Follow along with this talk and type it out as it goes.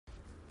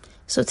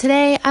So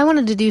today I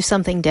wanted to do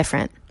something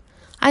different.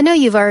 I know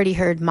you've already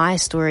heard my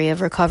story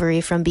of recovery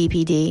from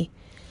BPD,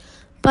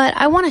 but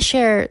I want to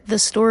share the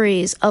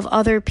stories of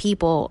other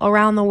people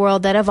around the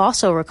world that have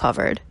also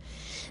recovered.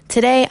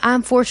 Today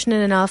I'm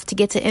fortunate enough to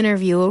get to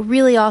interview a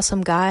really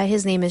awesome guy.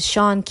 His name is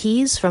Sean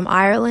Keys from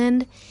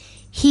Ireland.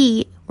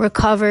 He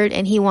recovered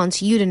and he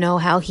wants you to know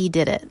how he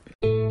did it.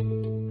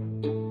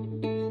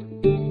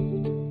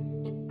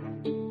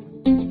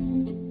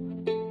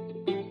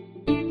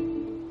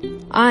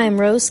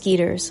 I'm Rose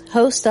Skeeters,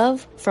 host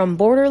of From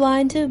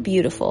Borderline to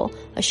Beautiful,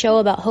 a show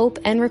about hope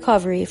and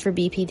recovery for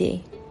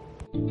BPD.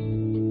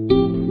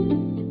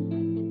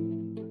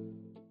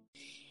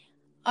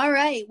 All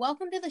right,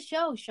 welcome to the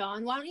show,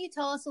 Sean. Why don't you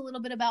tell us a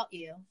little bit about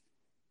you?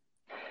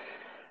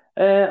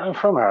 I'm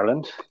from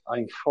Ireland.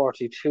 I'm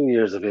 42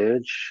 years of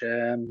age.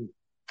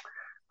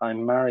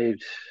 I'm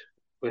married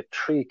with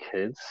 3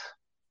 kids,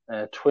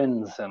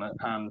 twins and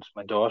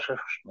my daughter.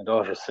 My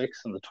daughter's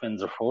 6 and the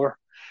twins are 4.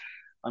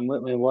 I'm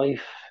with my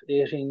wife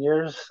 18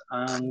 years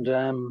and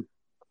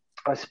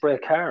I spray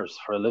cars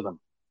for a living.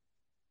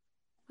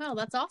 Wow,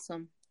 that's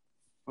awesome.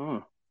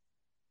 Mm.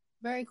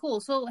 Very cool.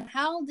 So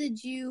how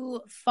did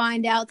you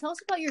find out? Tell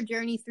us about your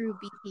journey through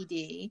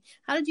BPD.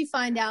 How did you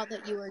find out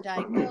that you were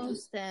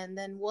diagnosed, and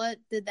then what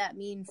did that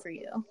mean for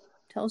you?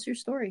 Tell us your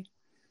story.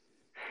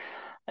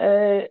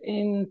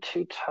 In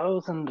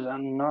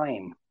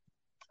 2009.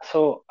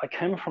 So I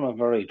came from a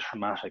very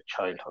traumatic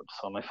childhood.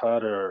 So my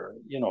father,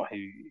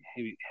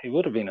 he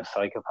would have been a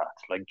psychopath,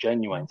 like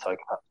genuine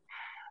psychopath.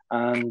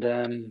 And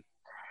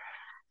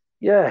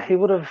he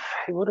would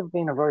have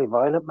been a very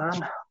violent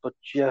man, but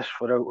yet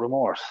without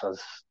remorse,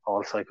 as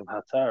all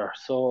psychopaths are.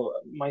 So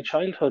my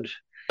childhood,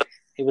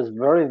 he was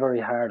very, very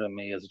hard on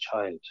me as a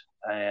child.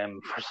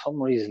 For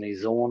some reason, he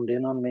zoned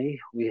in on me.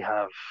 We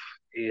have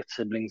 8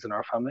 siblings in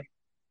our family,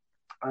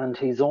 and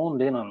he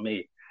zoned in on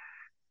me.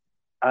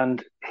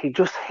 And he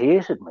just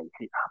hated me.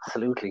 He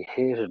absolutely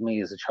hated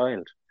me as a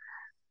child.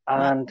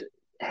 And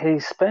he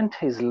spent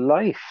his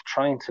life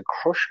trying to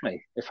crush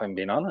me, if I'm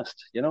being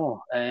honest,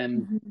 not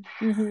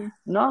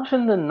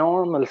in the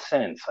normal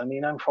sense. I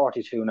mean, I'm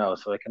 42 now,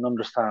 so I can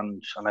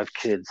understand, and I have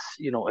kids,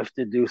 if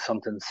they do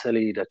something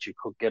silly that you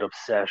could get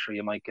upset or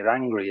you might get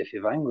angry if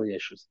you have angry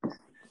issues.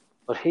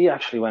 But he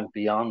actually went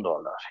beyond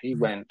all that. He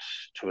went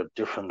to a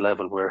different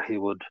level where he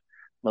would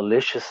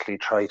maliciously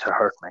try to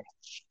hurt me.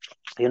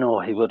 He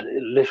would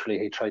literally,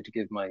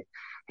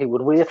 he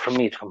would wait for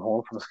me to come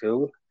home from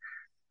school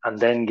and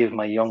then give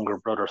my younger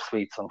brother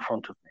sweets in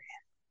front of me.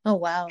 Oh,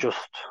 wow.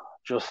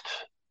 Just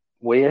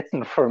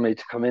waiting for me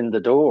to come in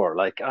the door.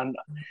 And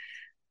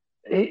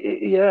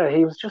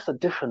he was just a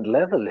different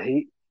level.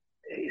 He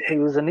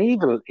was an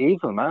evil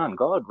man.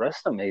 God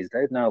rest him, he's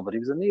dead now, but he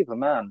was an evil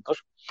man. But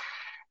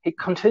he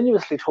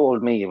continuously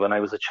told me when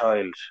I was a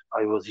child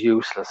I was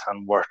useless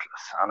and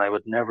worthless and I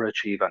would never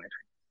achieve anything.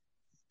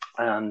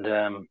 And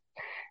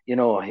he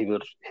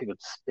would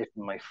spit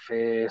in my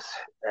face.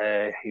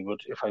 He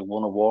would, if I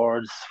won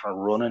awards for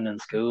running in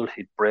school,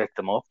 he'd break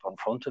them up in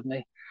front of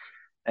me.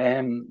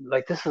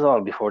 This is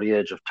all before the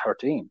age of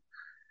 13.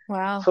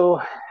 Wow.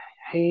 So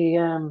he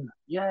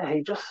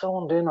just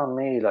zoned in on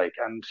me,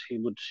 and he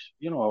would,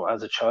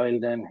 as a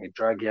child then, he'd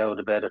drag you out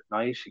of bed at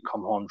night, he'd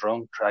come home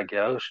drunk, drag you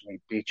out, and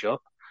he'd beat you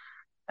up,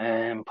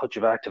 and put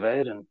you back to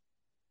bed and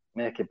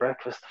make you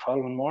breakfast the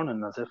following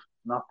morning as if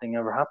nothing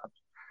ever happened.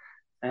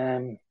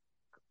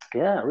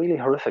 Really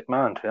horrific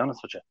man, to be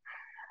honest with you.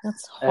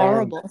 That's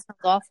horrible. It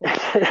sounds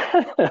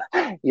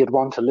awful. You'd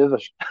want to live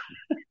it.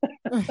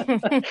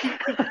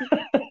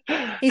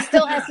 He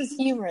still has his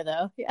humor,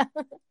 though. Yeah.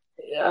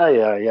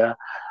 Yeah.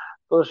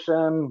 But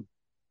so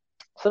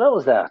that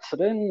was that. So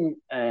then,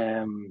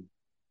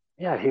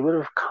 he would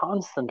have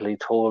constantly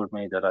told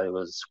me that I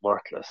was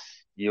worthless,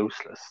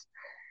 useless.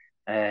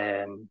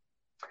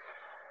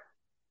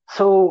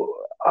 So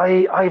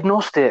I've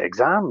no state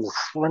exams.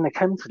 When it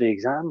came to the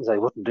exams, I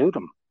wouldn't do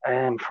them.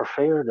 For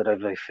fear that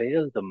if I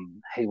failed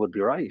them, he would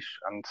be right.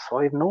 And so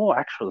I have no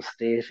actual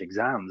state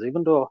exams,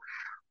 even though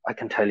I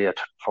can tell you at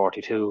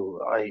 42,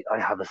 I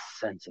have a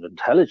sense of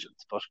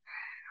intelligence, but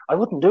I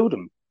wouldn't do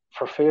them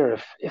for fear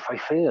if I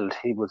failed,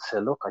 he would say,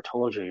 look, I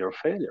told you you're a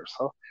failure.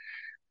 So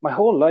my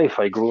whole life,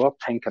 I grew up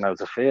thinking I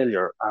was a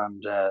failure,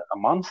 and a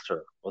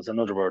monster was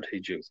another word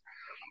he'd use.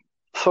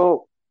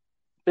 So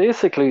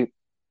basically,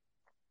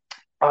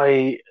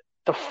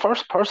 the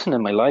first person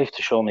in my life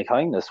to show me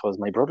kindness was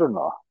my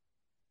brother-in-law.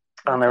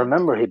 And I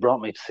remember he brought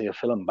me to see a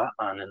film,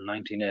 Batman, in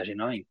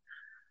 1989.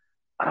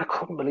 And I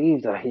couldn't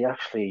believe that he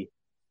actually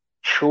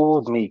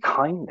showed me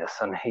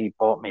kindness, and he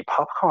bought me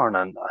popcorn.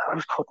 And I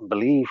just couldn't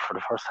believe for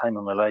the first time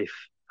in my life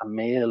a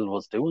male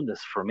was doing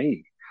this for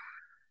me.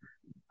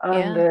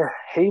 And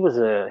he was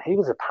a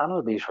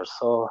panel beater.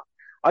 So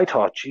I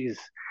thought, geez,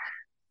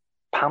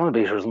 panel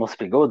beaters must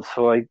be good.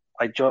 So I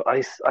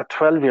at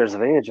 12 years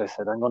of age, I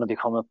said, I'm going to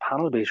become a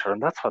panel beater.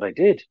 And that's what I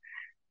did,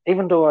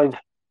 even though I've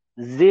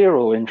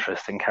zero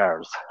interest in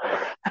cars,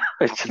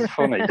 which is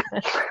funny.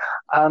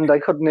 And I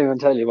couldn't even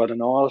tell you what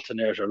an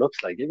alternator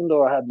looks like, even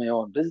though I had my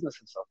own business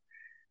and stuff.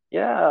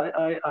 yeah,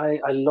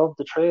 I love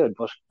the trade,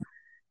 but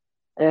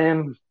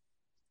um,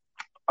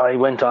 I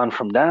went on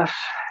from that.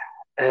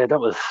 That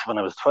was when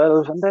I was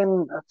 12, and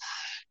then at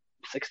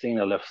 16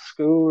 I left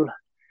school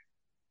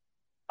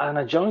and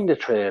I joined the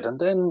trade, and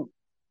then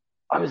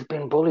I was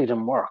being bullied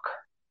in work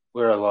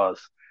where I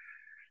was.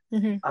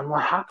 Hmm. And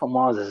what happened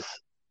was,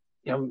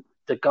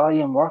 the guy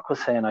in work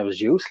was saying I was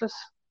useless,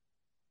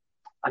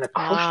 and it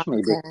Ah, crushed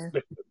me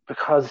okay.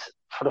 because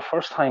for the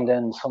first time,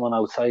 then someone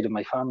outside of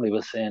my family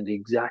was saying the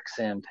exact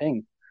same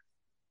thing,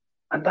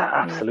 and that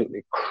Mm,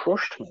 absolutely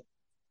crushed me.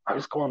 I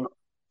was going,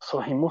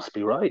 so he must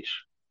be right,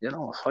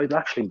 So I'd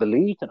actually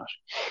believed in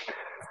it.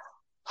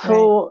 right.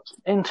 So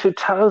in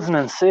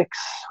 2006,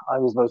 I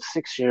was about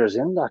 6 years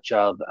in that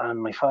job,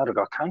 and my father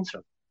got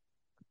cancer,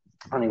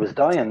 and he was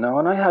dying now,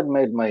 and I had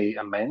made my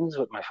amends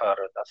with my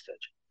father at that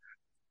stage.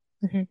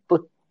 Hmm.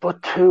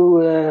 But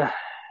to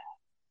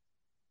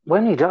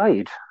when he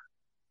died,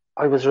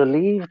 I was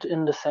relieved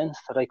in the sense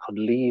that I could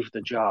leave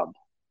the job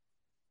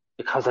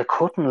because I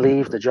couldn't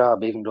leave the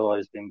job even though I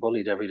was being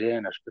bullied every day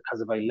in it.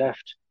 Because if I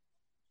left,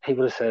 he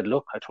would have said,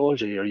 "Look, I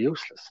told you you're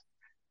useless,"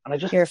 and I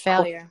just You're a could.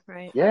 failure,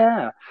 right?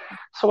 Yeah.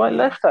 So I Yeah.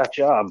 left that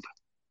job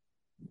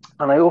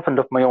and I opened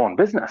up my own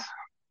business,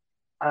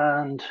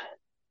 and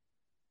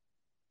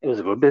it was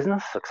a good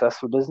business,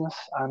 successful business.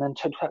 And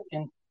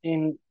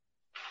in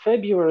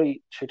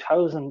February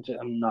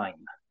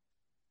 2009,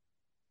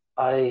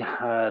 I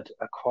had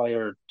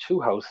acquired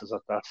two houses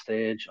at that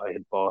stage. I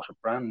had bought a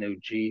brand new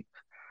Jeep.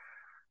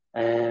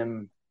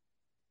 Um,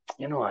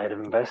 I had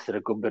invested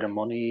a good bit of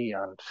money,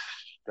 and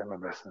them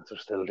investments are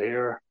still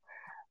there.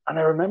 And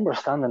I remember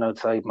standing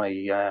outside my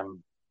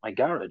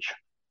garage,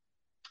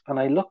 and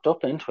I looked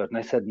up into it, and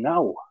I said,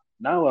 now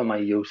am I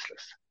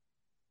useless?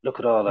 Look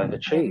at all I've Yeah.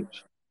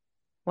 achieved."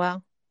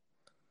 Wow.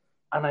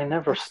 And I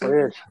never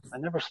sprayed. Absolutely. I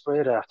never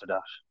sprayed after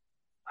that.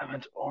 I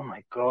went, oh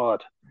my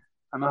God.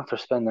 I'm after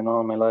spending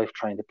all my life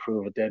trying to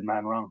prove a dead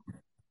man wrong.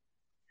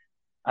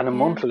 And a Yeah.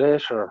 month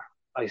later,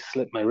 I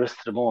slipped my wrist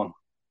to the bone.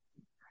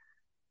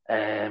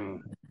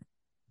 Um,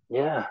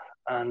 yeah,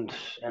 and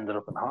ended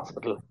up in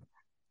hospital.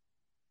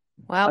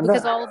 Wow. And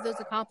Because that all of those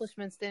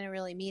accomplishments didn't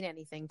really mean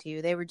anything to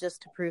you. They were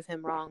just to prove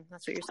him wrong.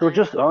 That's what you're they were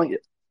saying. just, oh, yeah,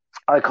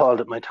 I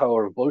called it my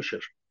tower of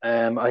bullshit.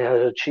 I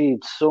had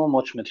achieved so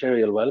much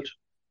material wealth.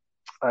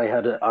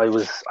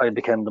 I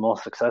became the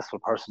most successful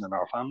person in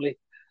our family,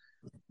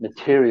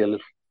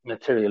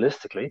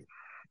 materialistically.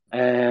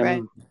 Right.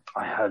 Um,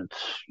 I had,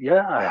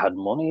 yeah, I had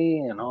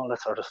money and all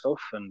that sort of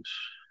stuff, and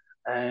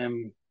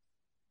um,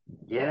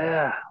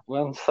 yeah,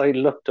 once I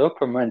looked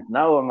up and went,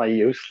 now am I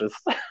useless?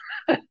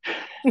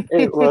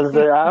 It was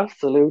the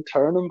absolute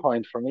turning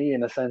point for me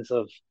in a sense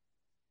of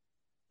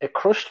it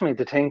crushed me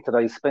to think that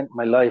I spent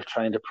my life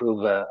trying to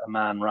prove a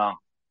man wrong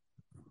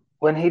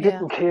when he Yeah.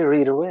 didn't care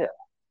either way.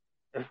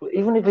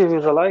 Even if he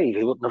was alive,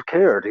 he wouldn't have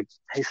cared.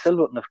 He still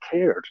wouldn't have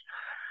cared.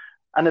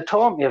 And it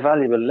taught me a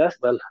valuable lesson.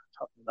 Well,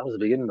 that was the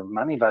beginning of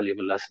many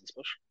valuable lessons.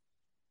 But,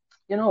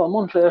 a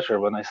month later,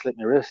 when I slit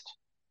my wrist,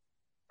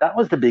 that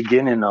was the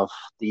beginning of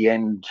the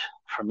end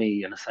for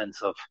me in a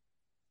sense of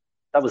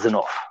that was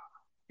enough.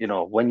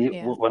 Yeah.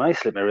 When I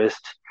slit my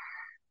wrist,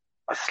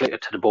 I slit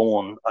it to the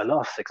bone. I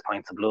lost 6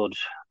 pints of blood.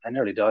 I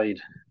nearly died.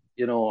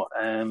 You know,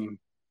 um,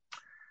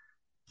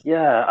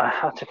 yeah, I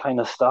had to kind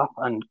of stop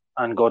and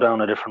go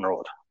down a different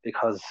road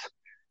because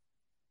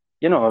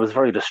I was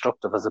very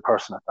destructive as a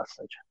person at that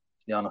stage.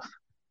 To be honest.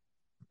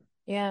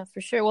 Yeah,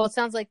 for sure. Well, it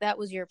sounds like that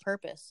was your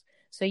purpose.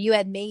 So you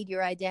had made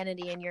your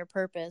identity and your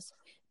purpose,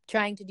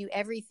 trying to do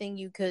everything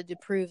you could to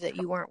prove that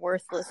you weren't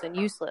worthless and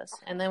useless.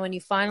 And then when you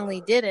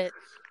finally did it,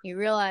 you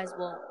realize,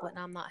 well, but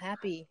I'm not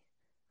happy,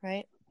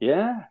 right?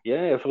 Yeah,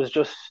 yeah. It was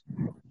just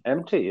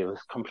empty. It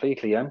was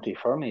completely empty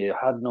for me. It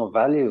had no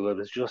value.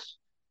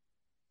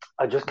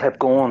 I just kept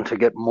going to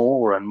get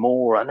more and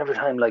more. And every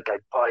time, like,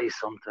 I'd buy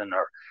something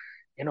or,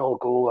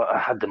 I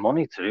had the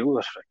money to do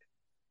it.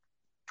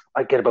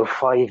 I'd get about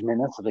 5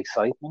 minutes of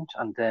excitement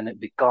and then it'd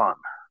be gone,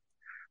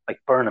 like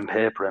burning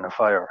paper in a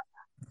fire.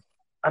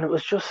 And it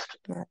was just,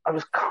 Right. I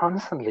was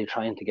constantly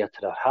trying to get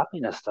to that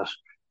happiness that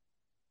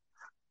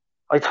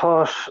I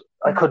thought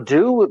I could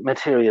do with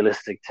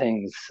materialistic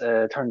things.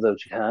 Turns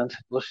out you can't.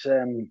 But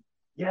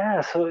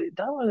yeah, so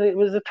it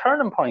was a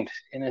turning point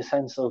in a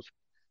sense of,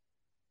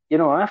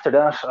 after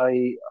that,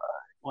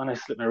 when I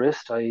slipped my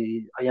wrist,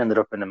 I ended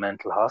up in a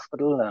mental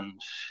hospital, and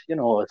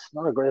it's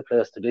not a great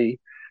place to be.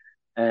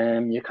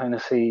 You kind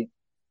of see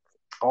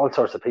all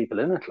sorts of people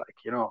in it, like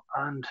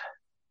and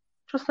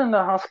just in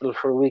the hospital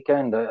for a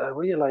weekend, I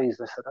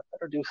realized I said I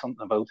better do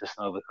something about this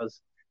now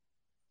because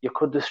you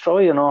could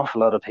destroy an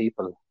awful lot of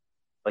people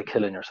by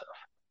killing yourself.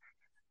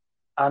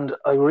 And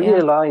I Yeah,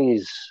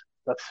 realize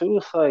that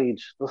suicide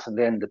doesn't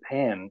end the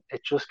pain;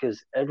 it just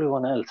gives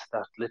everyone else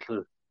that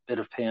little bit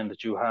of pain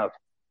that you have,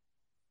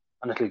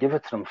 and it'll give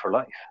it to them for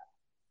life.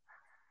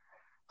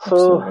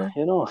 So,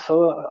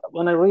 absolutely.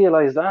 when I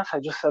realized that, I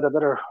just said I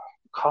better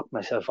cop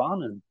myself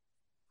on and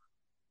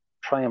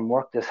try and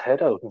work this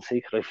head out and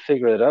see could I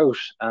figure it out.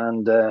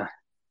 And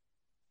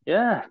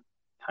yeah,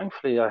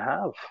 thankfully I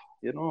have.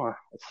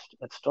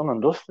 it's done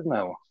and dusted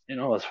now,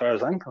 as far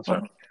as I'm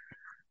concerned.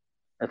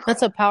 It's,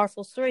 That's a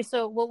powerful story.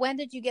 So, well, when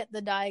did you get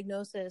the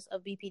diagnosis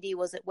of BPD?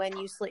 Was it when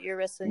you slit your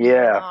wrist and you were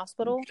in the yeah,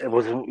 hospital? it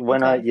was Okay.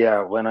 when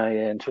I,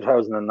 in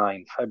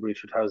 2009, February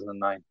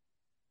 2009.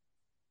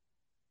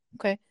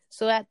 Okay.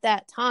 So at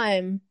that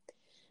time,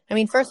 I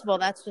mean, first of all,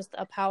 that's just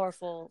a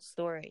powerful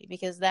story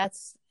because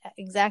that's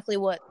exactly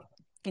what,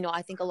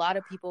 I think a lot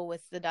of people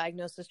with the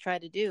diagnosis try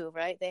to do,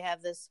 right? They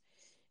have this,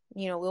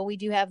 well, we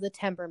do have the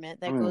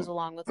temperament that goes Mm.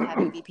 along with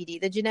having BPD,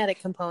 the genetic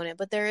component,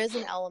 but there is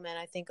an element,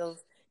 I think, of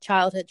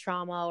childhood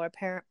trauma or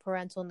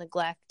parental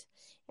neglect.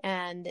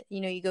 And,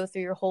 you go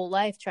through your whole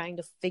life trying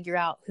to figure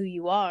out who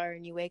you are,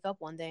 and you wake up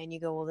one day and you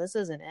go, well, this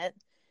isn't it.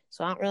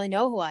 So I don't really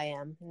know who I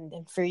am.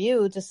 And for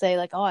you to say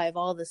like, oh, I have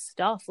all this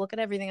stuff, look at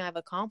everything I've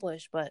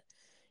accomplished, but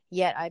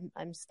yet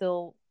I'm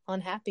still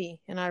unhappy,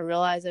 and I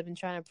realize I've been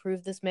trying to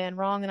prove this man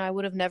wrong, and I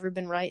would have never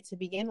been right to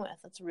begin with.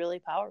 That's really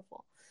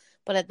powerful.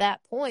 But at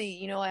that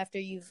point, after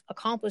you've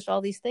accomplished all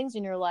these things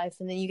in your life,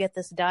 and then you get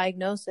this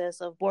diagnosis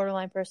of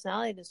borderline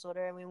personality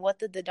disorder, I mean, what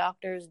did the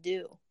doctors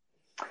do?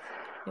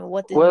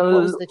 What was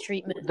Well, the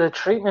treatment? the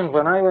treatment,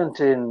 when I went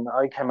in,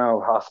 I came out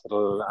of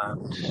hospital,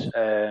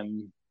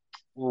 and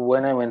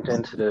when I went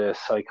into the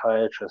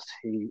psychiatrist,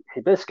 he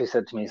basically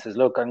said to me, he says,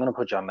 "Look, I'm going to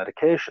put you on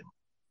medication."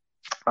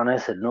 And I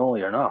said, "No,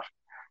 you're not."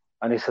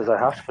 And he says, "I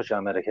have to put you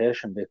on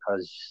medication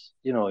because,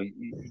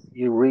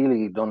 you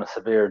really done a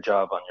severe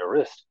job on your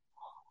wrist."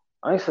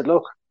 And I said,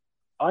 "Look,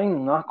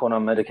 I'm not going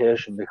on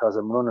medication because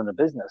I'm running a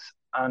business,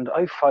 and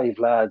I've 5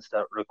 lads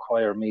that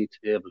require me to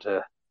be able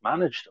to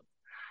manage them,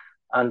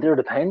 and they're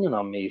depending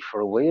on me for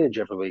a wage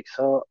every week.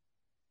 So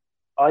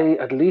I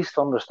at least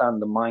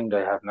understand the mind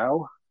I have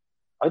now.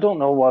 I don't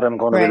know what I'm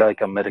going to be Right.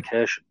 like on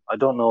medication. I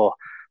don't know,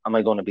 am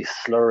I going to be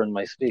slurring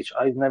my speech?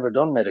 I've never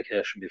done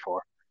medication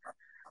before."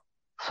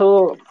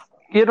 So,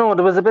 there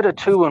was a bit of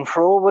to and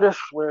fro with it,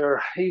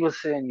 where he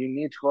was saying you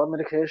need to go on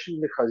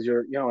medication because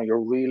you're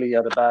really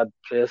at a bad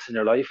place in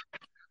your life.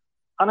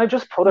 And I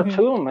just put it Mm-hmm.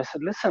 to him. I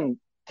said, "Listen,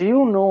 do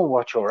you know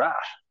what you're at?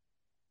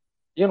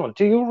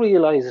 Do you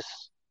realize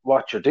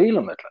what you're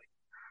dealing with?" Like?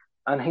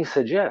 And he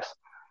said, "Yes."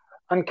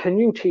 "And can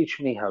you teach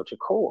me how to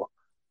cope?"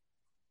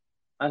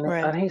 And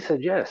Right. he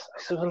said, "Yes."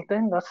 I said, "Well,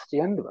 then that's the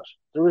end of it.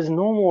 There is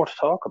no more to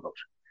talk about.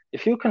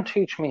 If you can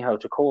teach me how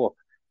to cope,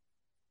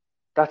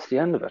 that's the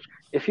end of it.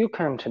 If you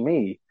came to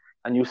me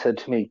and you said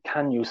to me,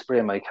 'Can you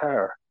spray my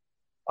car?'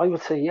 I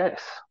would say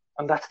yes.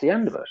 And that's the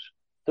end of it.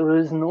 There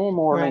is no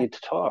more Right. need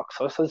to talk."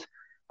 So I says,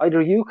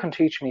 "Either you can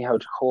teach me how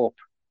to cope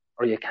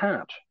or you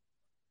can't."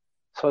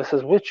 So I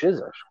says, "Which is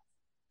it?"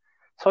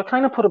 So I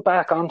kind of put it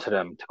back onto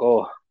them to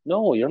go,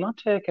 "No, you're not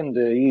taking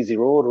the easy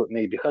road with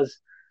me because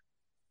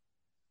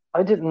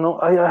I didn't know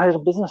I had a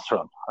business to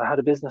run. I had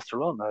a business to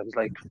run." I was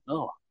like,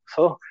 "No."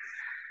 So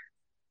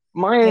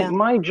my Yeah.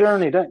 my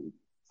journey then,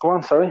 go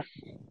on, sorry.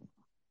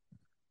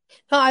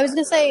 No, I was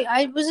gonna say,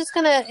 I was just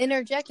gonna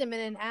interject a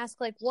minute and ask,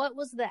 like, what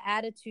was the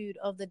attitude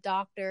of the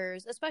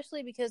doctors,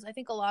 especially because I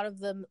think a lot of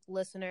the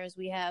listeners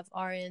we have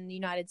are in the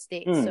United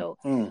States. Mm, So,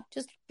 mm.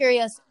 just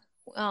curious,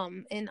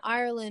 in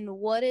Ireland,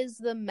 what is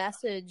the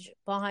message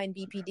behind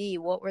BPD?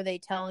 What were they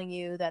telling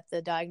you that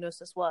the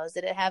diagnosis was?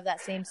 Did it have that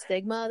same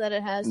stigma that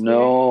it has here?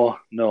 No,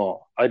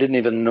 no. I didn't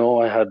even know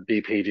I had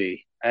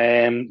BPD.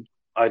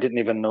 I didn't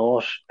even know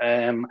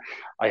it.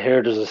 I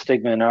heard there's a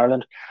stigma in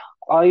Ireland.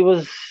 I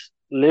was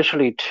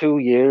literally 2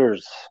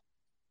 years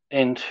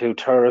into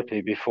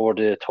therapy before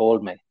they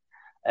told me.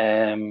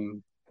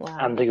 Um, Wow.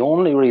 and the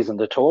only reason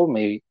they told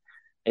me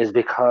is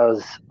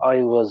because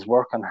I was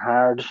working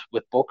hard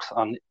with books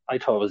on, I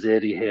thought it was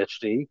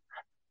ADHD.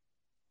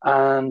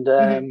 And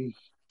Mm-hmm.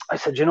 I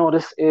said,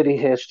 this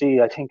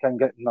ADHD, I think I'm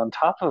getting on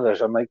top of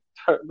it. And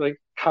my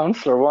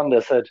counselor one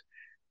day said,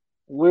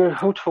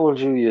 who told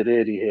you you had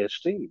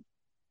ADHD?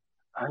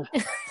 And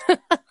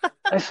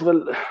I said,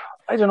 well,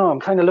 I don't know. I'm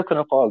kind of looking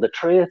up all the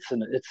traits,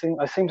 and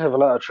I seem to have a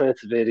lot of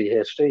traits of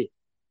ADHD.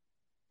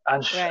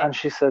 Right. And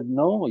she said,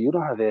 no, you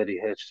don't have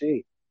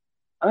ADHD.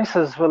 And I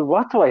says, well,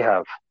 what do I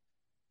have?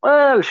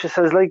 Well, she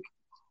says, like,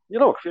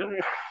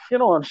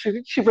 and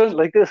she went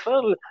like this.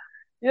 Well,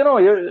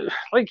 you're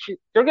like,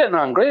 you're getting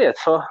on great.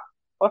 So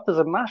what does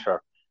it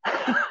matter?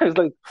 I was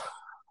like,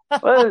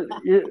 well,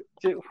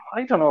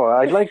 I don't know.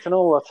 I'd like to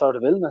know what sort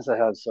of illness I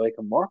have so I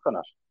can work on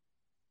it.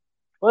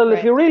 Well, if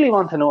Right. you really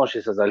want to know,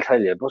 she says, I'll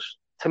tell you. But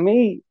to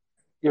me,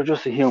 you're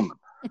just a human.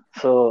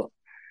 So,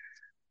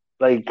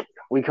 like,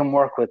 we can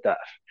work with that.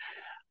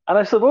 And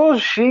I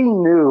suppose she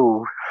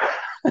knew,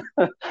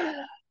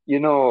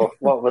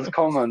 what was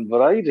coming,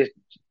 but I didn't.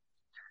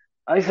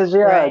 I said,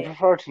 yeah, I'd Right.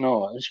 prefer to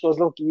know. And she goes,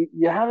 look,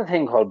 you have a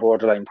thing called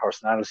borderline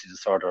personality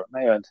disorder.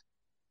 And I went,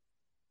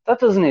 that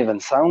doesn't even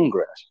sound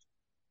great.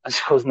 And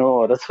she goes,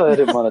 no, that's why I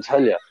didn't want to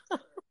tell you.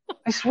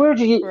 I said, where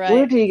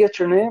Right. do you get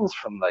your names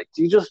from? Like,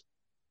 do you just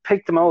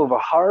pick them out of a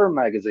horror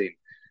magazine?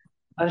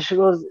 And she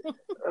goes,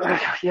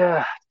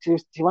 yeah, do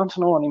you want to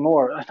know any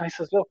more? And I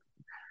says, look,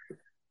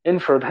 in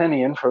for a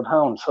penny, in for a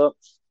pound. So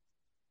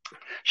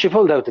she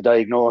pulled out the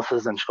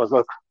diagnosis and she goes,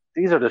 look,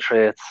 these are the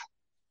traits.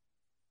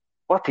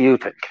 What do you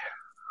think?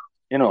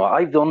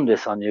 I've done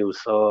this on you,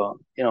 so,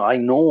 I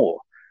know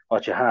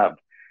what you have.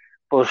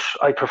 But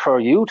I prefer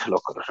you to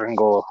look at it and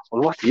go,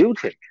 well, what do you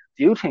think?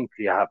 Do you think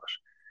you have it?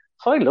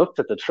 So I looked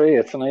at the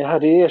traits and I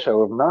had 8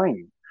 out of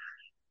 9,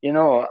 and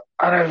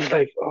I was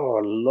like,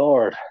 oh,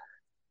 Lord,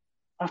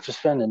 after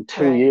spending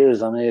two Right.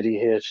 years on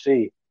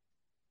ADHD,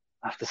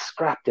 I have to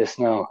scrap this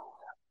now.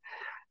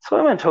 So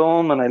I went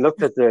home and I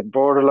looked at the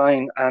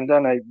borderline, and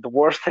then the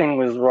worst thing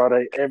was what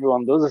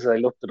everyone does is I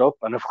looked it up,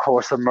 and of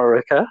course,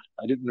 America,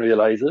 I didn't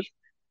realize it.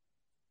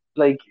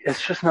 Like,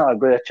 it's just not a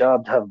great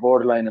job to have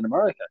borderline in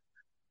America.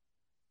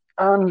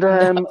 And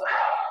No.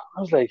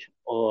 I was like,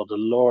 oh, the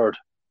Lord,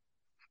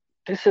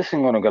 this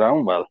isn't going to go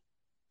down well.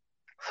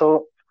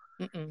 So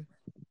Mm-mm.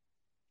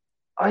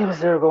 I was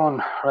there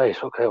going,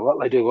 right, okay,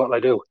 what'll I do? What'll I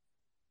do?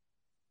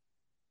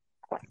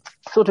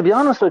 So to be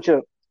honest with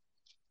you,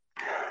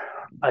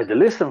 I had the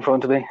list in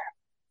front of me,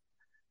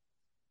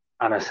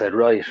 and I said,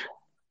 right,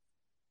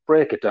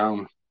 break it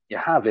down. You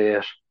have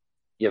 8.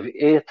 You have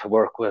 8 to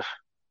work with.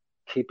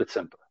 Keep it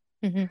simple.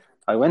 Mm-hmm.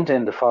 I went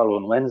in the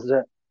following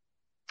Wednesday,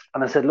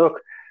 and I said,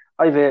 look,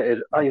 I've 8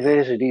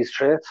 of these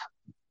traits.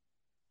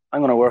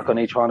 I'm going to work on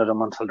each one of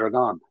them until they're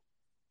gone.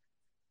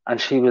 And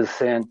she was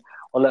saying,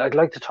 well, I'd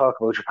like to talk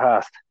about your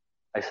past.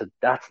 I said,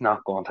 that's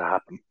not going to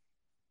happen.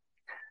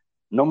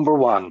 Number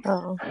 1,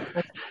 Oh.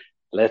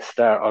 let's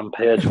start on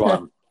page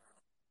 1.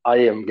 I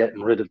am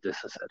getting rid of this,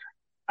 I said.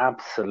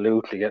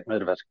 Absolutely getting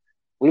rid of it.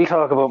 We'll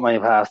talk about my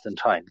past in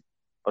time.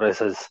 But I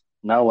says,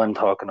 now I'm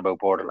talking about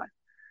borderline.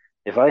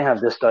 If I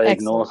have this Excellent.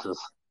 diagnosis,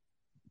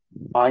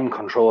 I'm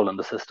controlling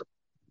the system.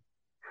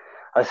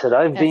 I said,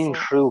 I've been Excellent.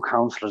 through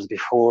counselors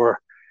before.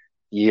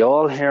 You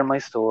all hear my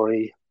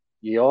story.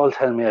 You all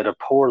tell me I had a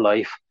poor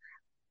life.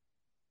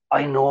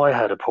 I know I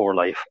had a poor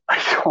life.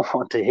 I don't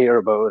want to hear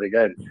about it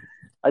again.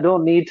 I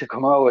don't need to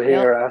come out Yep.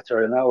 here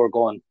after an hour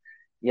going,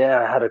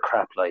 yeah, I had a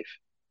crap life.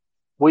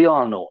 We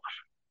all know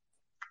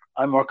it.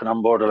 I'm working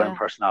on borderline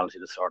personality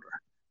disorder.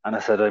 And I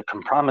said, I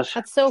can promise.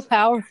 That's so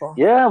powerful.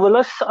 Yeah, well,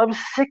 I was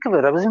sick of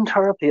it. I was in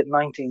therapy at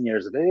 19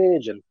 years of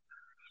age. And,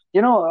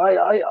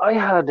 I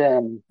had,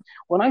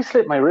 when I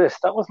slit my wrist,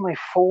 that was my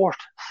 4th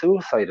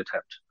suicide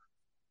attempt.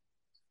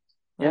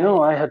 Right.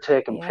 I had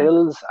taken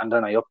pills, and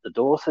then I upped the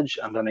dosage,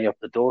 and then I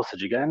upped the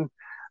dosage again.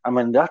 And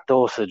when that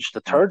dosage,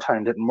 the 3rd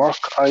time, didn't work,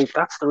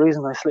 that's the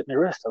reason I slit my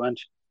wrist. I went,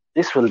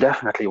 this will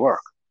definitely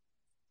work.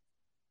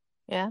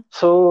 Yeah.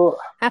 So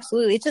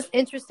absolutely. It's just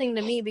interesting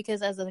to me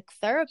because as a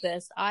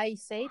therapist, I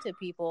say to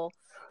people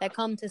that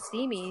come to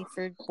see me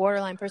for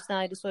borderline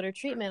personality disorder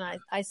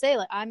treatment, I say,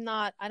 like, I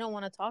don't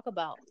want to talk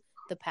about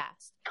the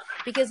past,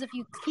 because if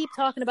you keep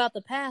talking about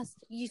the past,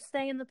 you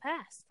stay in the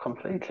past.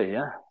 Completely.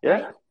 Yeah.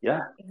 Right?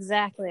 Yeah.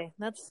 Exactly.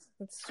 That's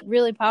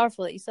really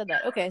powerful that you said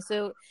that. Okay.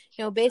 So,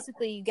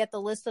 basically you get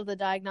the list of the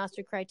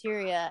diagnostic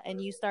criteria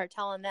and you start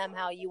telling them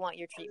how you want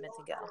your treatment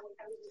to go.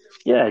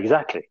 Yeah,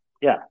 exactly.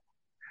 Yeah.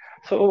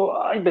 So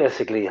I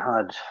basically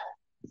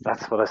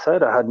that's what I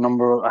said. I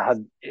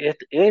had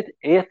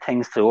eight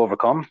things to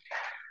overcome,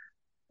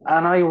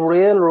 and I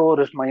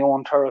railroaded my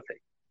own therapy.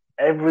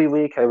 Every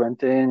week I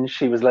went in,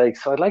 she was like,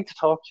 so I'd like to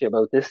talk to you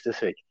about this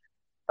week.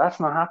 That's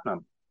not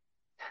happening.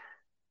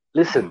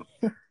 Listen,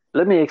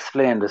 let me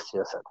explain this to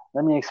you, I said.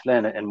 Let me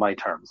explain it in my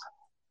terms.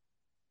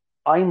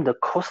 I'm the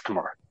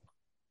customer.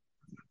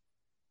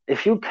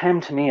 If you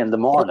came to me in the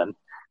morning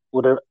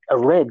with a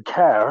red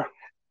car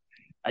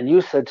and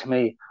you said to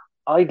me,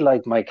 I'd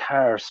like my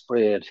car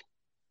sprayed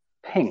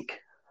pink,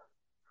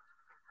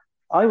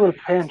 I will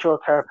paint your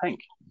car pink.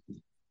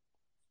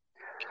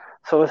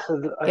 So I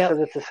said,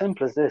 it's as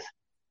simple as this.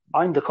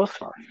 I'm the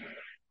customer.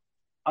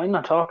 I'm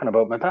not talking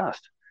about my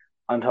past.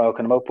 I'm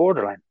talking about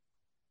borderline.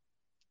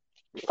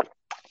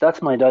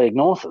 That's my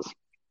diagnosis.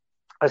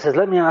 I said,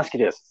 let me ask you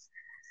this.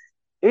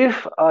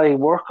 If I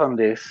work on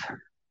this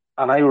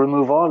and I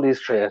remove all these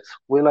traits,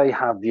 will I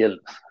have the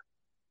illness?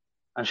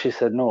 And she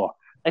said, no.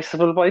 I said,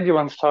 well, why do you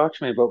want to talk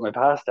to me about my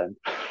past then?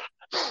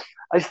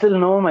 I still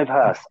know my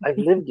past. I've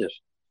lived it.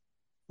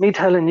 Me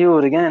telling you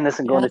it again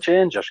isn't going to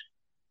change it.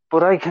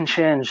 But I can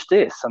change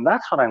this, and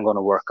that's what I'm going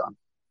to work on.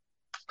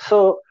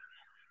 So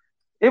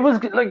it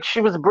was like,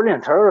 she was a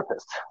brilliant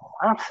therapist,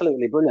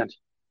 absolutely brilliant.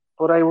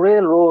 But I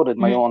railroaded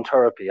my own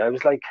therapy. I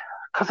was like,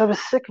 because I was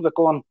sick of it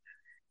going,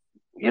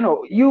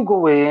 you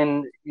go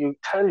in, you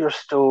tell your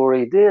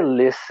story, they'll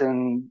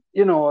listen,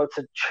 it's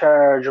a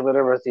charge or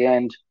whatever at the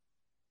end,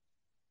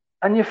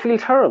 and you feel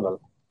terrible.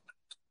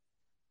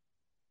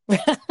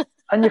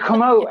 And you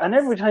come out, and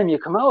every time you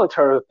come out of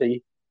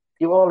therapy,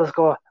 you always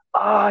go,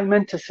 I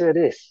meant to say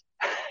this.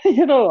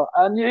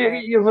 And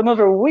you have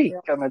another week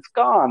and it's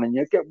gone, and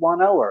you get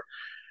 1 hour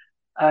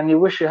and you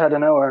wish you had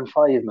an hour and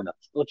 5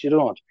 minutes, but you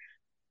don't.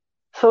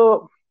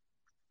 So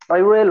I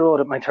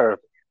railroaded my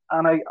therapy,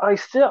 and I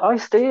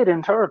stayed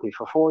in therapy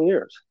for 4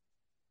 years.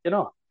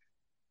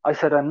 I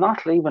said, I'm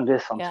not leaving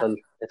this until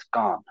it's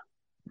gone.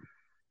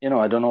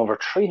 I've done over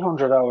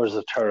 300 hours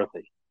of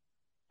therapy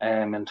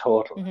in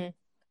total.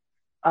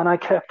 And I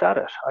kept at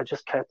it. I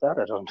just kept at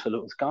it until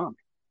it was gone.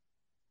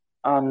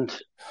 And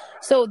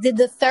So did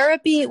the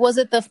therapy, was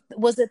it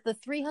the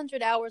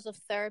 300 hours of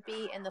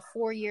therapy and the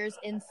 4 years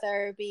in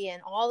therapy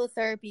and all the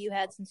therapy you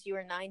had since you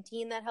were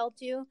 19 that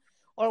helped you?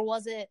 Or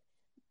was it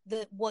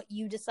what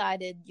you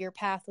decided your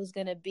path was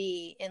going to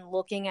be in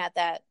looking at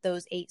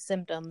those 8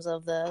 symptoms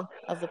of the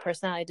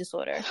personality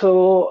disorder?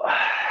 so,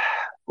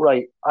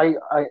 right,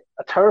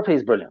 therapy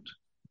is brilliant.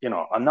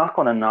 I'm not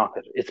going to knock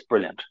it. It's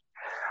brilliant.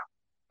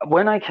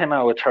 When I came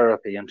out with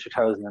therapy in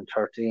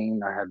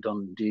 2013, I had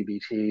done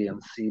DBT and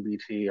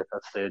CBT at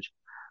that stage,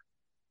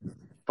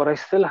 but I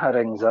still had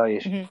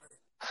anxiety. Mm-hmm.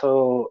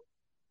 So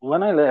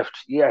when I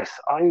left, yes,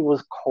 I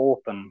was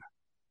coping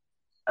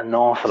an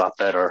awful lot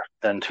better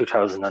than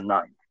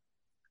 2009.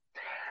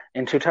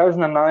 In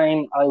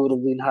 2009, I would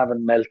have been having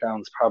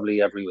meltdowns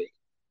probably every week,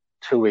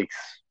 2 weeks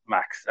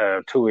max,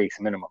 2 weeks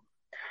minimum.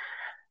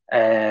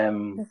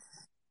 In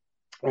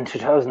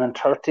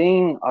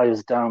 2013, I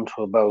was down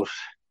to about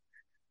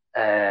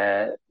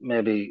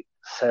maybe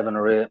 7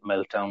 or 8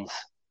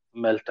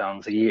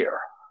 meltdowns a year.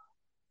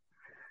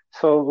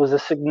 So it was a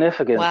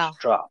significant Wow.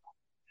 drop.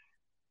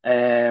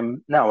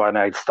 Now, and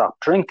I'd stopped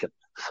drinking,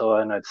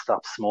 and I'd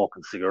stopped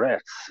smoking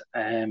cigarettes.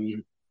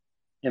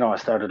 I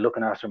started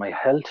looking after my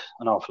health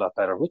an awful lot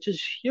better, which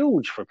is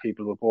huge for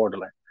people with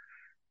borderline.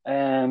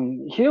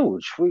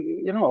 Huge.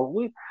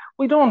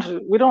 We don't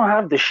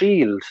have the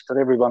shield that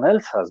everyone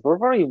else has. We're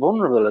very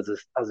vulnerable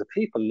as a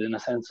people in a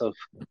sense of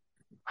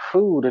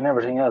food and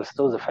everything else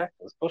does affect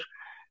us. But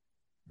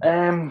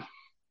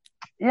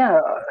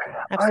yeah,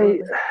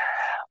 Absolutely.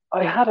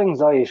 I had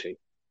anxiety,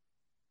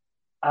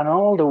 and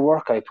all the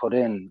work I put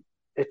in,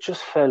 it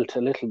just felt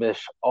a little bit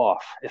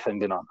off, if I'm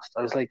being honest.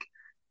 I was like,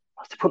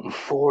 I was putting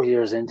 4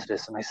 years into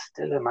this, and I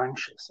still am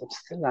anxious. I'm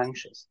still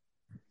anxious.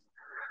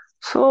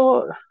 So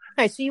All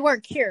right, so you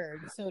weren't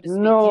cured, so to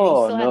speak.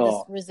 You still had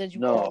this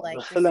residual, there was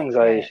like, still just right.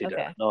 anxiety there.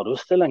 Okay. No, there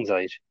was still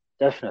anxiety,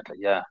 definitely,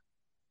 yeah.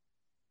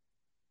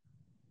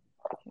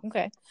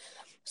 Okay.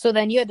 So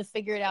then you had to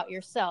figure it out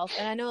yourself.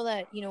 And I know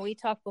that, we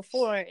talked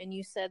before and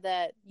you said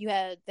that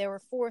there were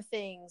 4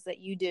 things that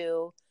you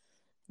do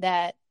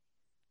that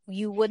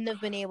you wouldn't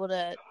have been able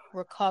to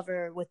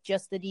recover with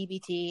just the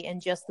DBT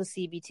and just the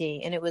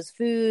CBT. And it was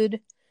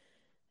food,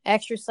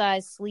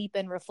 exercise, sleep,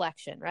 and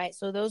reflection, right?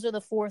 So those are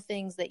the 4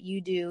 things that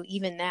you do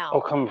even now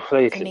Oh, to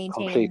completely,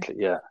 maintain.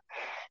 yeah.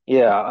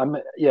 Yeah,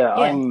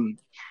 Yeah.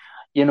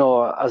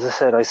 as I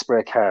said, I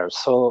spray cars.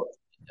 So,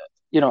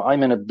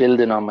 I'm in a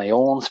building on my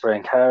own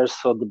spraying cars.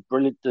 So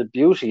the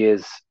beauty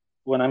is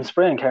when I'm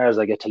spraying cars,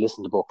 I get to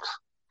listen to books.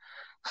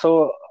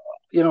 So,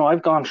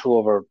 I've gone through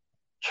over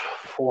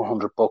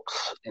 400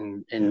 books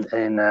in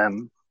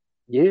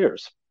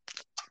years,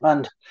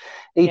 and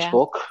each Yeah.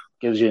 book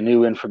gives you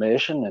new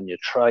information, and you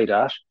try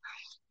that.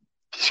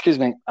 Excuse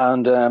me,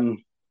 and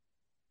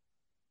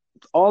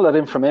all that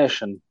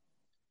information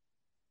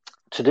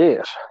to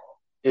date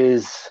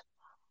is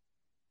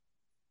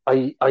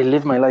I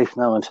live my life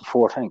now into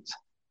 4 things.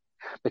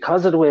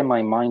 Because of the way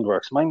my mind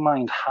works, my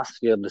mind has to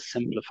be able to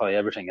simplify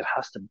everything. It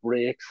has to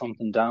break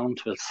something down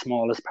to its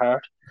smallest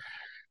part.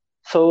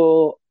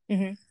 So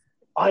Mm-hmm.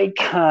 I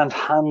can't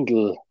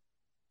handle,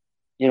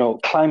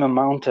 climb a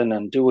mountain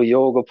and do a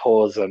yoga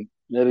pose and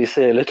maybe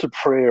say a little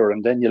prayer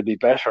and then you'll be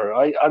better.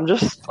 I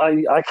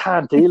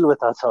can't deal with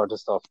that sort of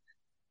stuff.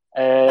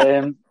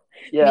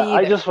 Yeah, Me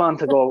I either. just want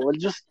to go, well,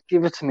 just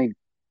give it to me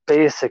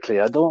basically.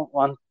 I don't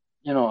want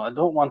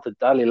the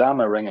Dalai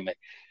Lama ringing me.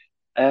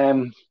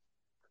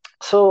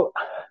 So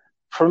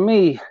for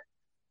me,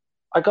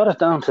 I got it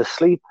down to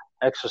sleep,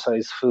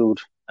 exercise, food,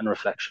 and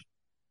reflection.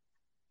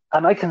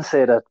 And I can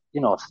say that,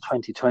 it's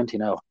 2020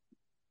 now,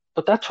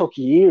 but that took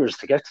years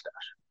to get to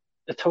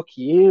that. It took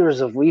years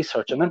of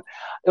research. I mean,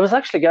 it was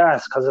actually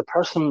gas because a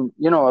person,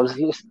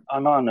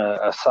 I'm on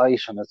a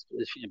site and it's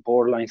a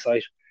borderline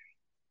site.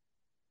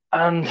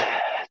 And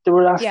they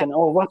were Yeah. asking,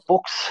 "Oh, what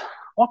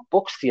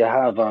books do you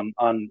have on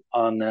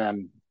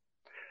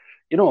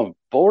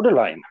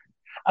borderline?"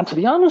 And to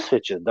be honest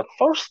with you, the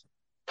first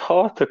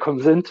thought that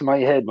comes into my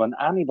head when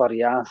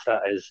anybody asks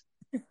that is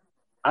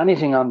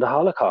anything on the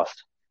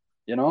Holocaust.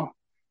 You know,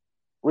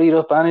 read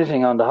up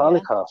anything on the Yeah.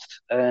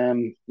 Holocaust.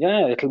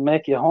 Yeah, it'll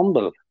make you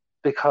humble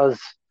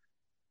because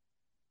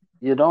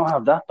you don't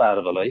have that bad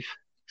of a life.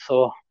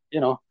 So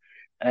Wow.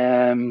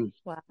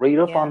 read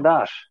up on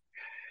Yeah.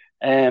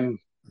 that.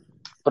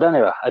 But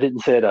anyway, I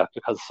didn't say that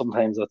because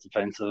sometimes that's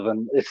offensive,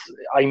 and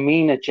I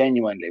mean it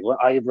genuinely.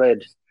 I've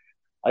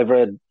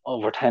read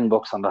over 10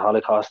 books on the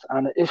Holocaust,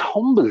 and it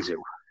humbles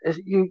you.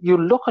 You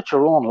look at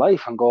your own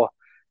life and go,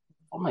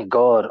 "Oh my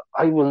God,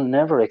 I will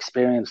never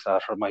experience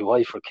that, or my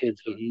wife or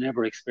kids will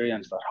never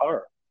experience that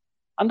horror,"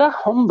 and that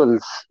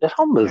humbles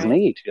Right.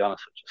 me, to be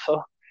honest with you.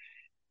 So,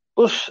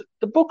 but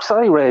the books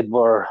I read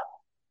were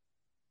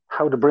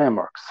how the brain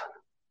works,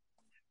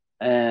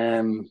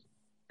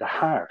 the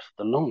heart,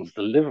 the lungs,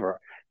 the liver.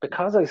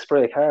 Because I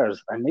spray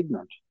cars, I'm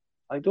ignorant.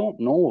 I don't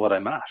know what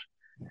I'm at,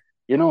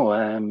 you know.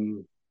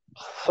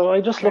 So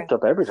I just Right. looked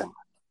up everything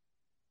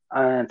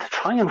and to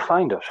try and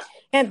find it.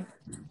 And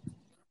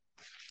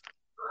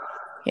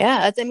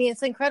Yeah, I mean,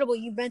 it's incredible.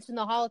 You mentioned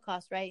the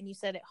Holocaust, right? And you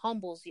said it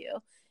humbles you.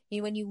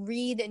 When you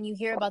read and you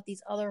hear about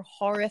these other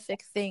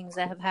horrific things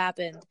that have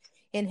happened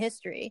in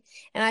history.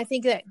 And I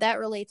think that that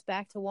relates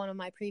back to one of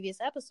my previous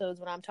episodes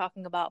when I'm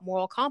talking about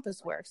moral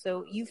compass work.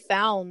 So you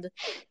found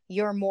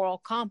your moral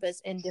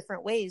compass in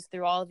different ways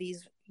through all of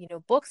these,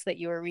 books that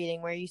you were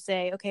reading, where you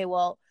say, okay,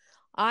 well,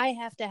 I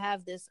have to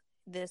have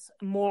this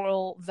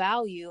moral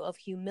value of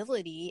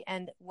humility,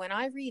 and when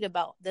I read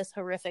about this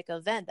horrific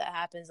event that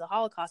happens, the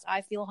Holocaust,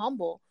 I feel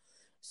humble.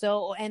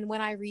 So, and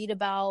when I read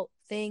about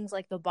things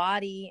like the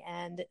body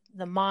and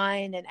the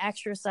mind and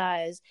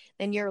exercise,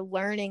 then you're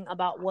learning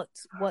about what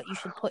you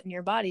should put in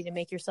your body to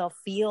make yourself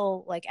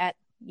feel like at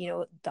the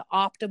your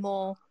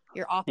optimal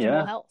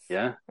Yeah, health,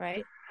 yeah,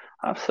 right?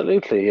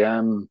 absolutely.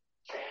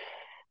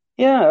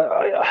 Yeah,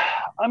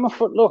 I'm a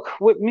foot. Look,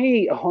 with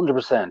me,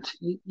 100%.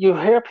 You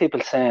hear people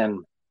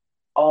saying,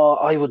 "Oh,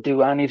 I would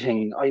do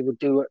anything. I would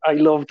do." I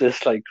love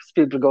this. Like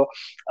people go,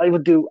 "I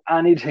would do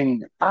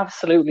anything,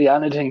 absolutely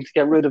anything, to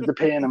get rid of the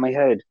pain in my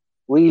head."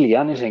 Really,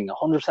 anything,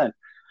 100%,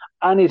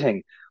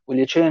 anything. Will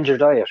you change your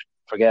diet?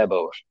 Forget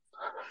about it.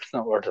 It's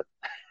not worth it.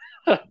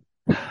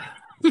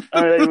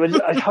 All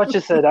right, I thought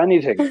you said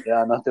anything.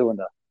 Yeah, I'm not doing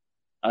that.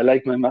 I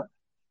like my.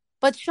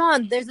 But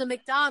Sean, there's a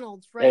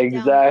McDonald's right down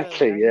the road.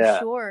 Exactly. Are you Yeah.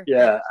 sure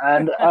that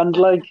Yeah. And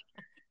like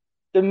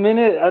the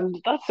minute,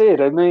 and that's it.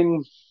 I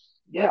mean,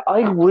 yeah, I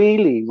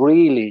really,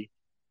 really,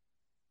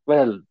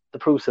 well, the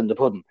proof's in the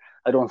pudding.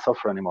 I don't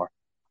suffer anymore.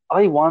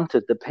 I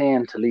wanted the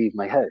pain to leave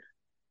my head.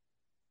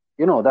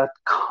 That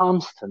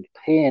constant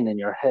pain in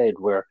your head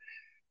where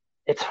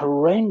it's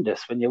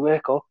horrendous. When you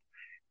wake up,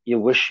 you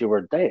wish you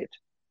were dead.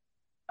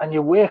 And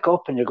you wake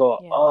up and you go,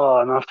 yeah. oh,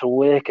 and after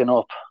waking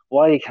up,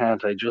 why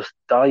can't I just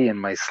die in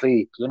my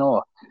sleep?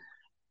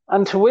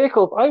 And to wake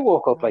up, I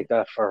woke up like Right.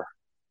 that for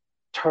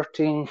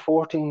 13,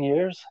 14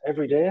 years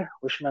every day,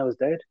 wishing I was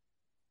dead,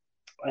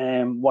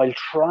 while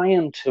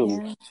trying to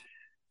Yeah.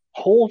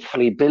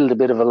 hopefully build a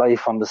bit of a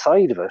life on the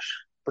side of it,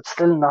 but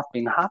still not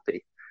being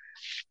happy.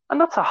 And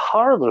that's a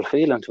horrible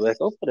feeling to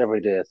wake up with every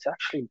day, to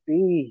actually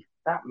be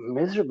that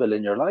miserable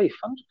in your life.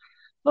 And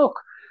look,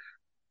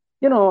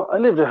 I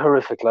lived a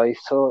horrific life,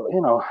 so,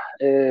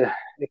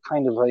 it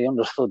kind of, I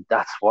understood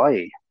that's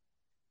why.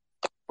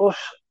 But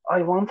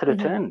I wanted it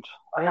to Mm-hmm. end.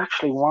 I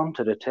actually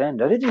wanted it to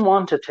end. I didn't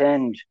want it to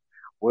end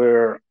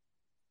where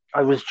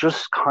I was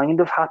just kind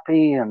of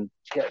happy and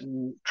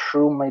getting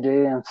through my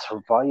day and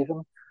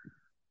surviving.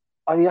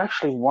 I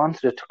actually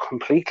wanted it to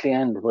completely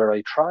end where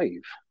I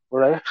thrive,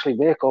 where I actually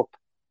wake up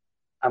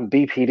and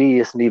BPD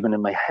isn't even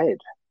in my head.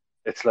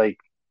 It's like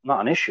not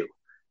an issue.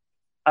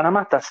 And I'm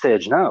at that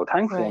stage now.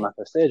 Thankfully, I'm Right. at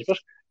that stage. But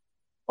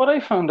what I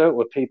found out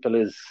with people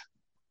is,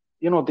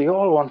 they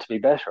all want to be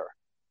better,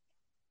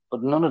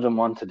 but none of them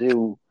want to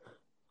do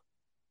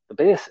the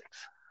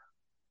basics.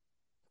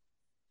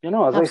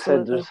 As I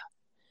said, there's Absolutely.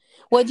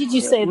 What did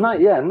you say? not,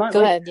 yeah, not Go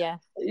like, ahead. Yeah.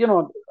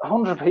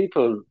 100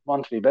 people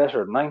want to be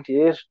better.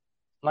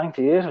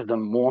 98 of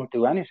them won't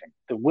do anything.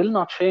 They will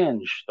not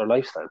change their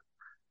lifestyle.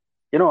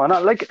 And I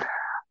like,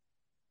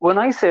 when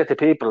I say to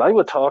people, I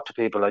would talk to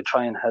people, I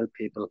try and help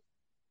people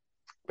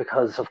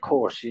because, of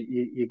course,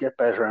 you get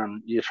better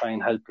and you try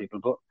and help people.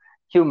 But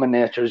human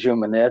nature is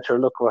human nature.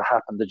 Look what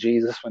happened to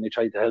Jesus when he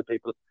tried to help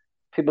people.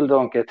 People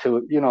don't get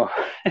to,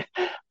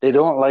 they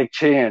don't like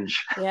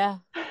change. Yeah.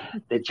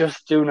 They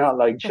just do not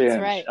like That's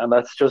change. right. And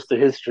that's just the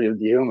history of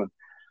the human.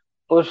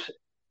 But,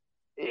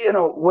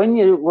 when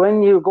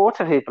you go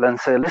to people and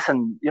say,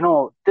 listen,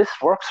 this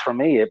works for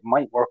me, it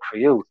might work for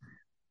you.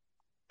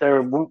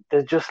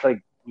 They're just like,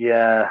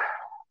 yeah.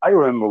 I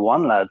remember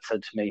one lad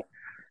said to me,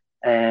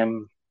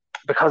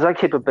 because I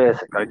keep it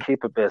basic. I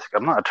keep it basic.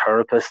 I'm not a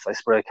therapist. I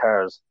spray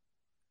cars.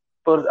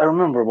 But I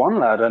remember one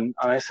lad, and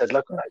I said,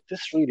 look,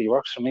 this really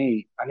works for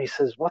me. And he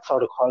says, what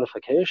sort of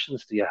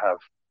qualifications do you have?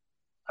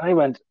 And I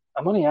went,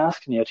 I'm only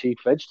asking you to eat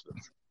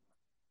vegetables.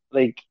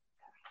 Like,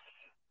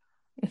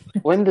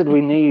 when did we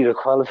need a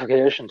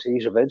qualification to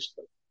eat a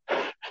vegetable?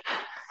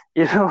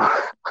 You know,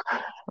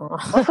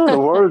 what sort of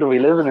world are we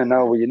living in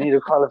now where you need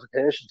a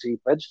qualification to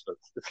eat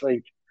vegetables? It's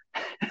like,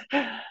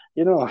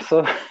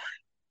 so.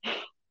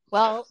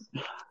 Well,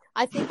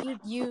 I think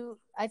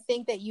I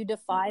think that you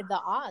defied the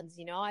odds,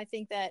 I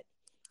think that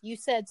you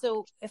said,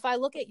 so if I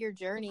look at your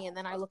journey and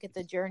then I look at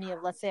the journey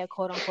of, let's say, a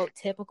quote unquote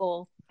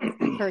typical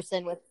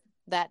person with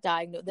the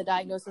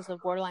diagnosis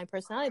of borderline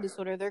personality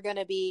disorder, they're going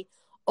to be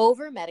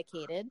over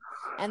medicated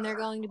and they're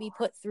going to be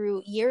put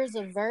through years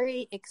of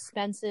very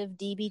expensive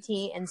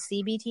DBT and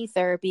CBT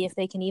therapy if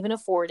they can even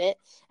afford it.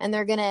 And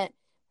they're going to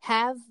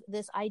have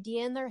this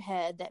idea in their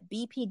head that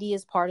BPD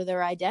is part of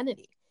their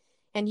identity.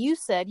 And you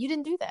said you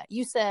didn't do that.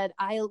 You said,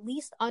 I at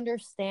least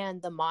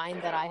understand the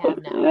mind that I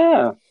have now.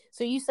 Yeah,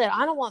 So you said,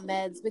 I don't want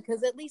meds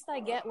because at least I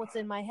get what's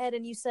in my head.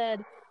 And you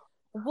said,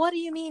 what do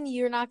you mean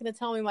you're not going to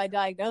tell me my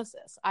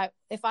diagnosis?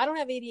 If I don't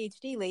have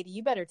ADHD, lady,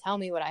 you better tell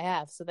me what I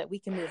have so that we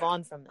can move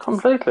on from this.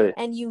 completely.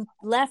 And you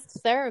left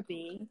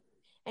therapy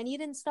and you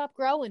didn't stop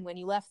growing when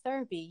you left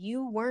therapy.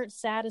 You weren't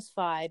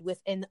satisfied with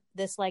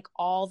this like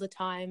all the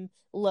time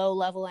low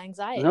level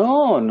anxiety.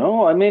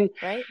 No. I mean,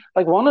 right?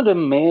 like one of the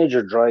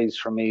major drives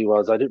for me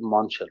was I didn't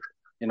want children.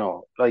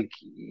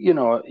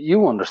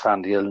 You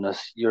understand the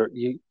illness.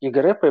 You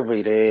get up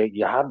every day,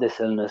 you have this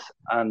illness,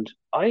 and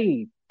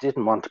I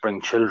didn't want to bring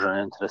children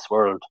into this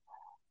world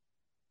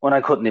when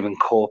I couldn't even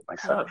cope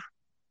myself.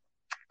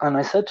 And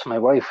I said to my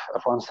wife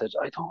at one stage,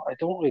 I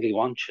don't really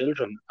want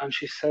children. And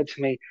she said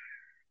to me,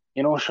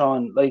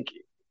 Sean, like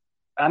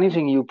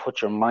anything you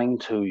put your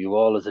mind to, you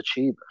always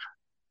achieve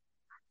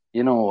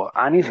it.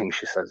 Anything,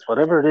 she says,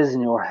 whatever it is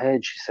in your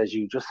head, she says,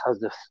 you just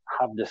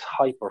have this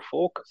hyper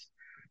focus.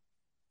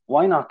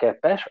 Why not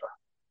get better?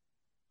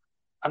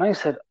 And I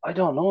said, I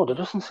don't know. There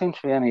doesn't seem to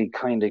be any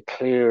kind of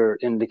clear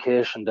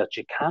indication that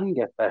you can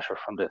get better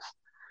from this.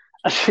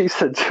 And she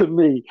said to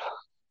me,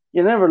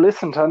 you never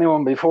listened to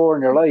anyone before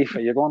in your life.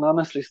 Are you going to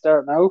honestly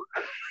start now?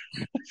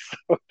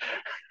 So,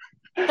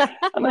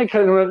 and I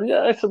kind of went,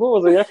 yeah, I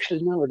suppose I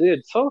actually never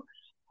did. So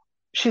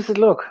she said,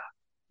 look,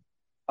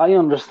 I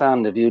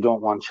understand if you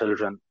don't want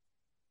children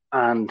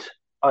and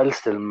I'll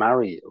still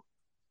marry you,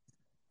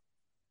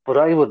 but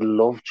I would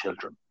love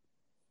children.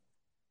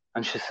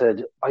 And she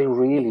said, I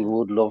really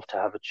would love to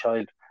have a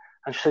child.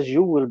 And she says,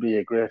 you will be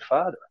a great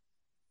father.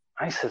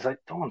 I says, I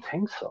don't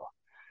think so.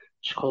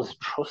 She goes,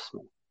 trust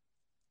me.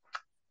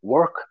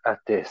 Work at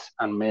this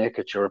and make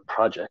it your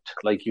project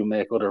like you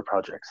make other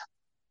projects,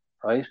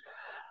 right?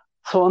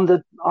 So on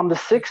the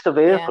 6th of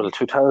April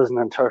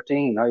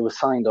 2013, I was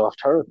signed off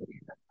therapy.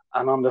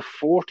 And on the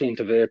 14th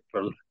of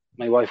April,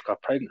 my wife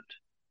got pregnant.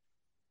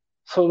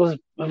 So it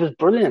was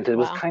brilliant. It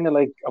was kind of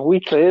like a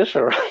week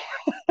later.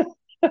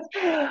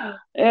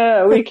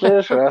 Yeah, a week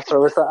later after I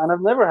was that, and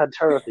I've never had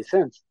therapy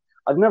since.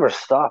 I've never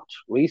stopped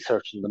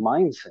researching the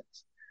mind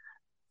since.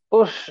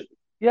 But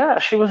yeah,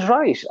 she was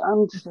right.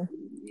 And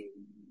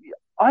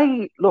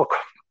I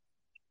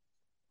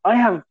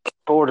have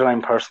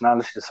borderline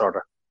personality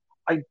disorder.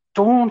 I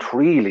don't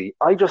really.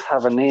 I just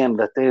have a name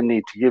that they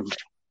need to give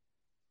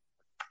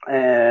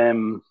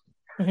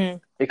me.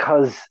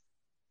 Because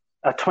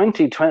at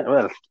 2020,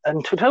 well,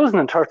 in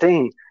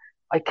 2013,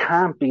 I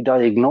can't be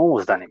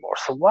diagnosed anymore.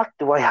 So what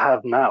do I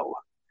have now?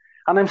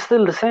 And I'm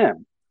still the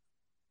same.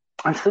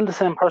 I'm still the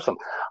same person.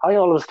 I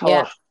always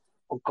thought,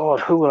 oh God,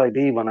 who will I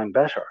be when I'm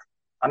better?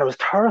 And I was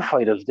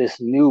terrified of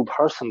this new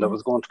person that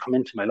was going to come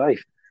into my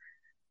life.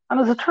 And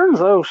as it turns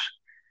out,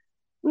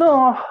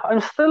 no,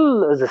 I'm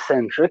still as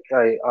eccentric.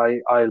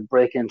 I'll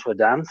break into a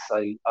dance.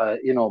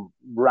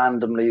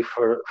 Randomly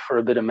for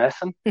a bit of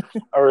messing,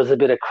 or as a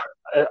bit of,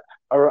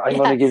 or I'm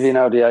going to give you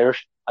now the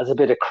Irish as a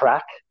bit of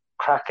crack.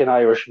 Crack in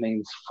Irish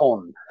means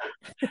fun.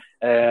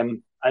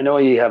 I know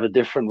you have a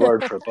different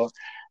word for it,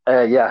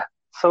 but yeah.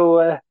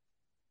 So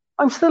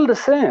I'm still the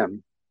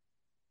same,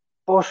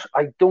 but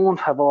I don't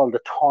have all the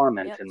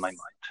torment in my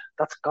mind.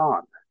 That's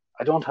gone.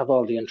 I don't have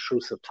all the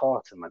intrusive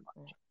thoughts in my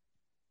mind.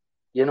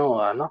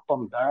 I'm not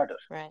bombarded.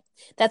 Right.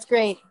 That's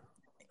great.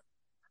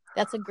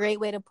 That's a great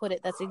way to put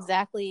it. That's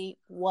exactly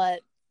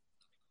what,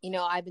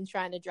 I've been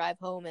trying to drive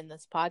home in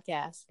this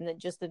podcast, and then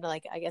just in I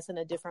guess in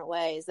a different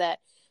way, is that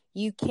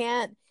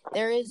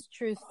there is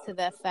truth to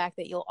the fact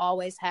that you'll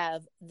always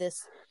have the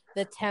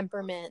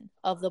temperament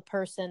of the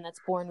person that's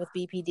born with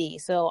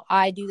BPD. So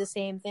I do the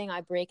same thing.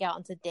 I break out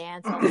into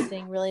dance. I'll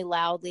sing really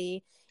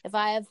loudly. If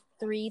I have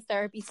 3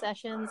 therapy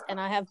sessions and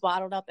I have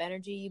bottled up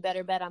energy, you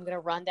better bet I'm going to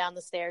run down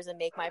the stairs and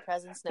make my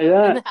presence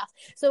known in the house.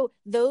 So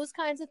those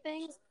kinds of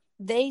things,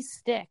 they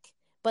stick.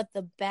 But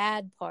the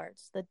bad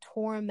parts, the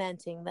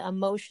tormenting, the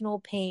emotional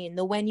pain,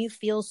 the when you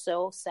feel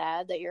so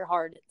sad that your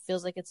heart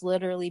feels like it's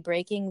literally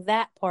breaking,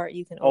 that part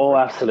you can overcome. Oh,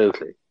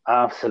 absolutely.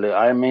 Absolutely.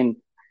 I mean,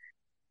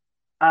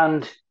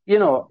 and,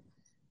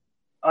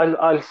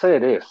 I'll say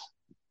this.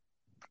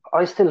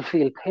 I still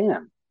feel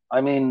pain.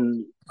 I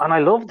mean, and I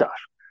love that.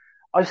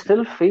 I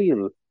still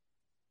feel,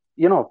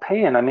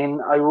 pain. I mean,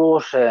 I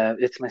wrote,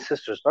 it's my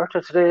sister's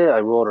birthday today.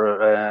 I wrote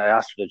her, I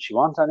asked her, did she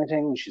want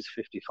anything? She's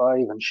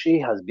 55 and she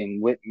has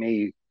been with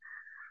me,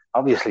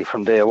 obviously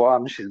from day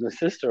one. She's my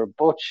sister,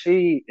 but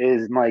she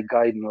is my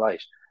guiding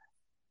light.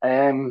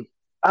 And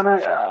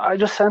I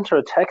just sent her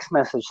a text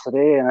message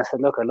today and I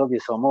said, look, I love you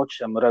so much.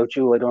 And without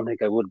you, I don't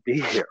think I would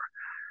be here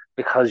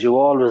because you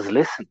always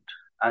listened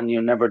and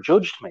you never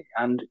judged me.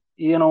 And,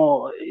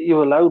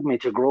 you allowed me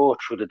to grow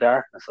through the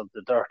darkness of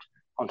the dirt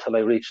until I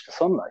reached the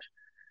sunlight.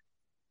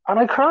 And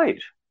I cried.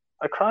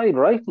 I cried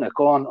writing it,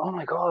 going, oh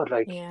my God,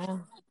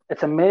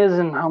 it's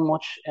amazing how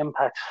much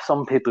impact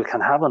some people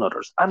can have on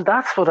others. And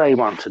that's what I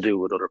want to do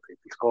with other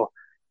people. To go,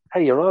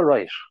 hey, you're all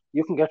right.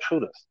 You can get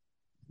through this.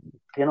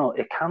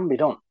 It can be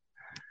done.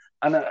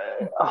 And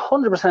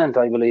 100%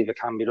 I believe it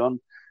can be done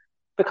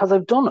because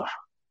I've done it.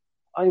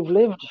 I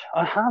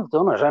have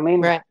done it. I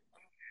mean,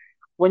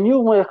 when you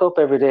wake up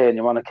every day and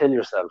you want to kill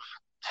yourself,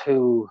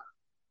 to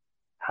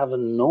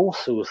having no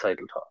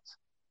suicidal thoughts.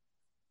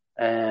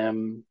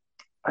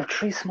 I've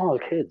 3 small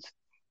kids.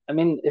 I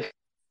mean, if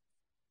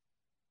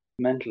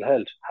mental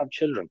health, have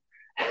children.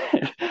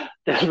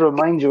 They'll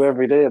remind you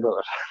every day about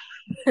it.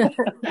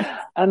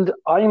 And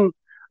I'm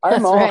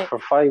That's off right. for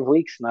 5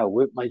 weeks now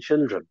with my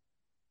children,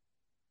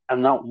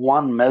 and not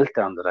one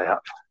meltdown that I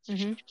have.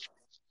 Mm-hmm.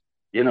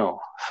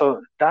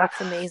 So that's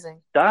It's amazing.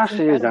 It's that is,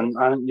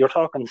 incredible. and you're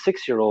talking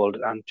 6-year-old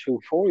and two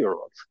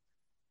 4-year-olds,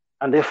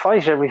 and they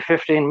fight every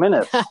 15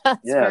 minutes.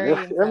 That's Yeah, very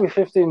every incredible.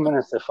 15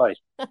 minutes they fight.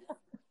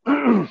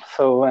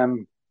 So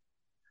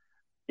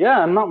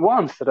yeah, and not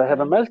once did I have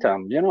a Yeah.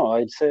 meltdown.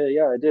 I'd say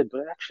yeah, I did, but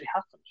it actually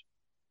happened.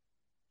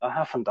 I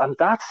haven't, and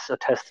that's a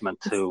testament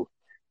It's to,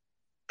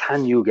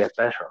 can you get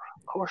better?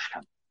 Of course you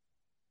can.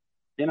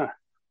 You know.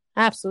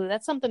 absolutely.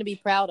 That's something to be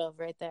proud of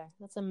right there.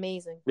 That's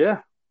amazing.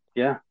 Yeah,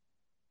 yeah.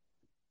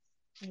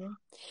 Yeah.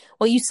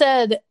 Well, you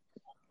said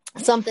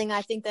something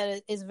I think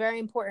that is very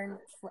important.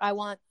 I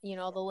want,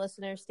 the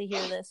listeners to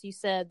hear this. You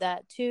said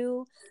that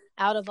 2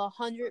 out of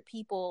 100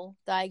 people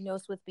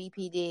diagnosed with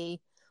BPD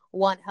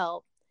want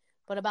help,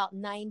 but about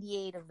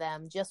 98 of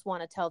them just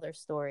want to tell their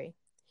story.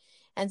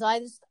 And so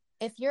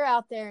if you're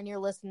out there and you're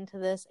listening to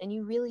this and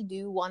you really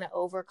do want to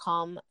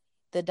overcome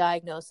the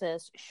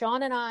diagnosis,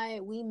 Sean and I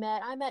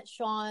met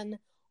Sean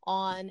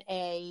on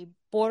a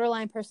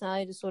borderline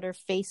personality disorder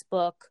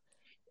Facebook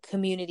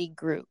community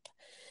group.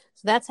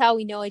 So that's how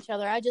we know each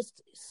other. I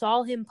just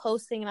saw him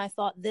posting and I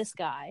thought,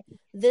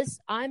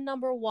 I'm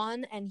number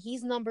 1 and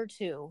he's number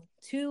 2.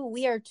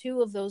 We are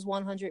 2 of those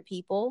 100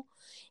 people.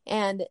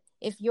 And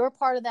if you're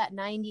part of that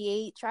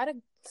 98, try to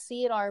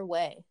see it our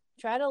way.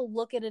 Try to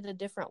look at it a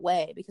different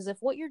way, because if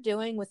what you're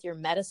doing with your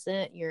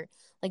medicine, you're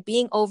like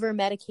being over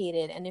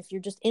medicated, and if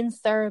you're just in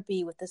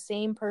therapy with the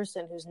same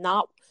person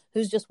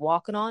who's just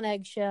walking on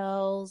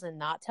eggshells and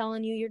not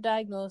telling you your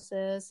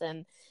diagnosis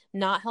and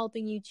not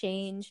helping you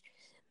change,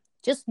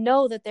 just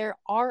know that there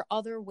are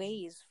other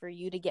ways for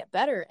you to get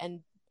better.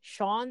 And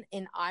Sean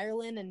in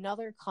Ireland,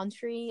 another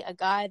country, a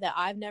guy that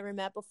I've never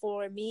met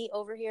before, me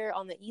over here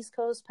on the East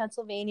Coast,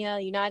 Pennsylvania,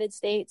 United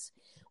States,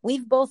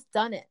 we've both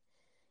done it.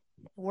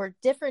 We're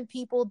different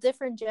people,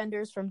 different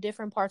genders from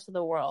different parts of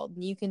the world.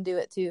 You can do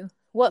it too.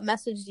 What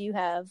message do you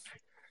have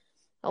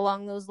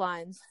along those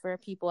lines for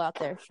people out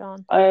there,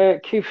 Sean?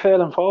 I keep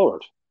failing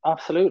forward.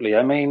 Absolutely.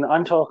 I mean,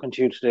 I'm talking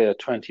to you today at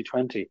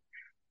 2020.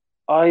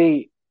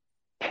 I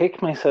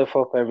picked myself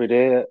up every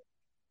day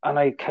and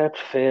I kept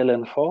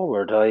failing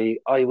forward.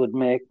 I would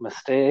make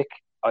mistake.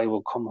 I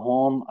would come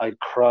home. I'd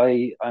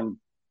cry. I'm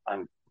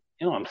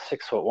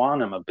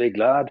 6'1". I'm a big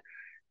lad,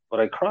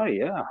 but I cry.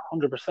 Yeah,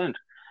 100%.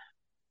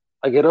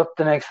 I get up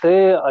the next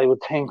day. I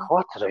would think,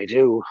 what did I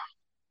do?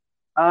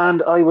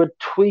 And I would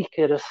tweak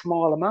it a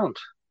small amount.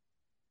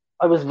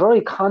 I was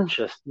very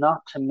conscious not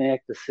to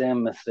make the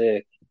same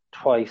mistake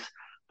twice,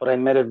 but I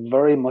made it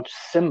very much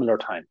similar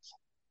times.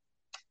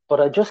 But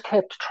I just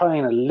kept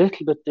trying a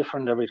little bit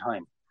different every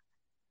time.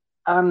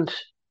 And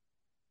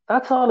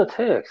that's all it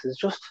takes.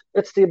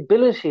 It's the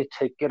ability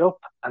to get up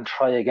and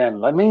try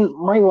again. I mean,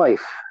 my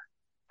wife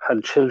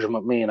had children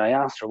with me, and I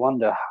asked her one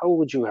day, how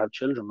would you have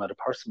children with a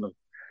person with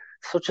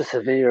such a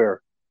severe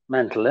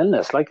mental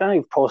illness? Like, I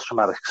have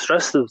post-traumatic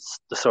stress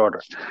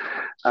disorder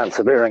and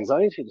severe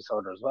anxiety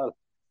disorder as well.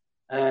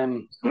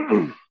 And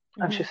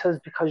she says,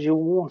 because you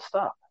won't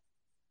stop.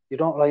 You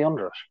don't lie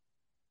under it.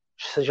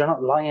 She says, you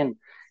don't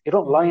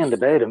lie in the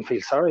bed and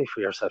feel sorry for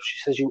yourself. She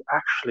says,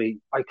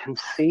 I can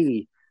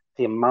see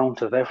the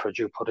amount of effort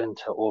you put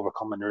into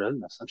overcoming your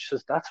illness. And she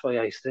says, that's why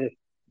I stick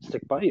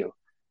by you.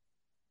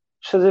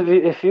 She says,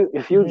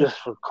 if you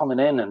just were coming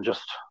in and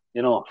just,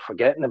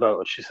 forgetting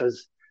about it, she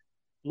says,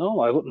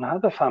 no, I wouldn't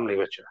have a family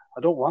with you.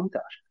 I don't want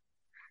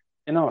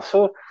that.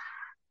 So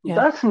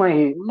that's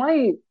my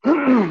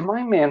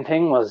my main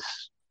thing was,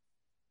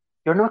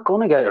 you're not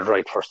going to get it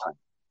right first time.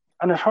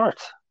 And it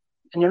hurts.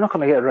 And you're not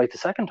going to get it right the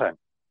second time.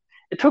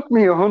 It took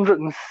me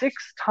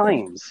 106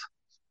 times,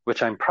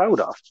 which I'm proud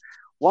of,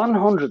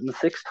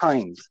 106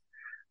 times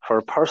for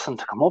a person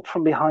to come up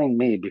from behind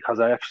me, because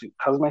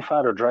my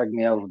father dragged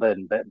me out of bed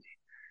and bet me,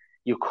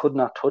 you could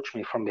not touch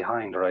me from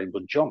behind or I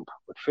would jump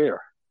with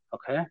fear.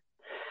 Okay?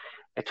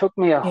 It took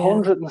me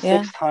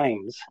 106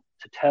 times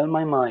to tell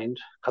my mind,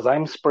 because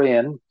I'm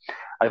spraying,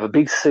 I have a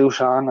big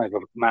suit on, I have a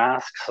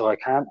mask, so I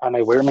can't, and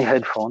I wear my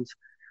headphones.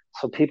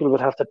 So people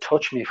would have to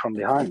touch me from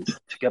behind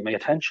to get my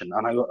attention,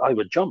 and I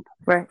would jump.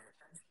 Right.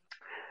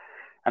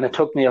 And it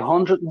took me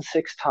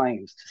 106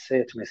 times to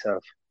say to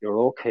myself, you're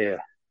okay.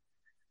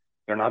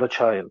 You're not a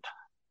child.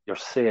 You're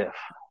safe.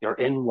 You're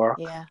in work.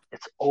 Yeah.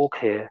 It's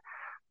okay.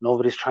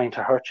 Nobody's trying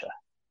to hurt you.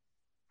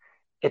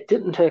 It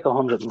didn't take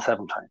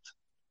 107 times.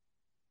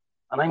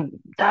 And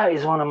that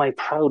is one of my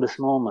proudest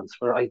moments,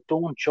 where I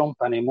don't jump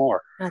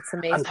anymore. That's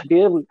amazing. And to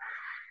be able,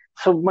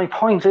 so my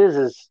point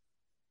is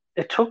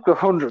it took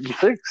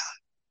 106,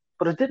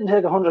 but it didn't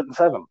take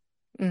 107.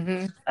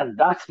 Mm-hmm. And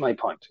that's my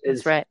point.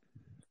 That's right.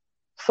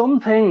 Some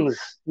things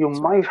you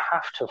might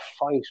have to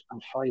fight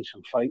and fight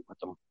and fight with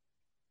them,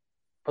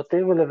 but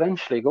they will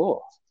eventually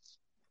go.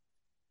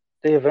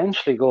 They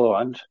eventually go,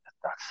 and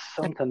that's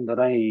something that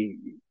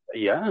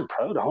I'm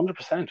proud of,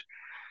 100%.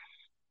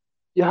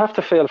 You have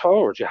to fail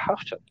forward. You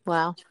have to.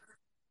 Wow.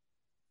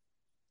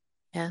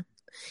 Yeah.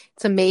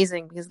 It's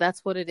amazing, because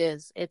that's what it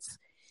is.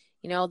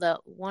 You know, the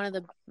one of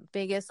the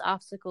biggest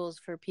obstacles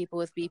for people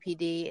with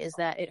BPD is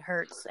that it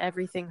hurts.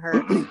 Everything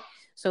hurts.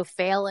 So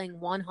failing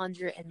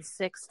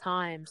 106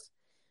 times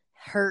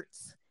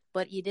hurts,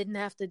 but you didn't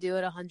have to do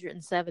it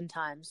 107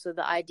 times. So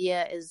the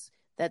idea is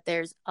that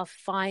there's a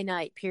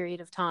finite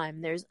period of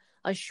time. There's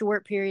a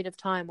short period of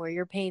time where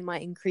your pain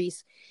might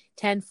increase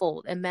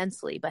tenfold,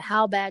 immensely. But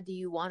how bad do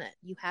you want it?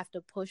 You have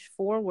to push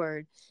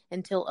forward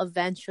until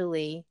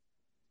eventually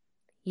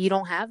you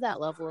don't have that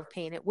level of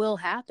pain. It will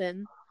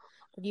happen,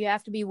 but you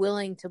have to be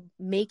willing to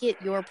make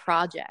it your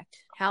project.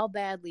 How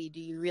badly do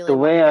you really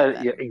want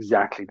to get better?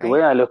 Exactly. Right? The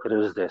way I look at it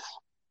is this.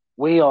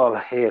 We all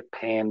hate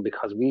pain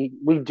because we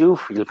do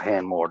feel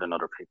pain more than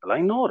other people.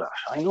 I know that.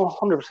 I know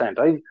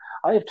 100%.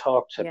 I've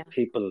talked to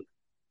people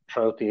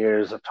throughout the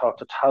years. I've talked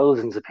to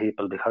thousands of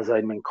people because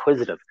I'm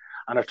inquisitive.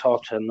 And I've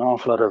talked to an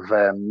awful lot of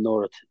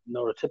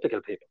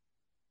neurotypical people.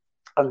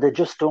 And they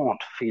just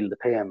don't feel the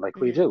pain like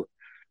we do.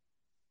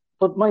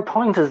 But my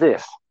point is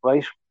this,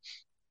 right?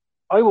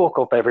 I woke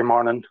up every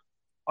morning.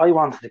 I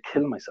wanted to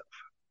kill myself,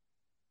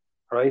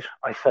 right?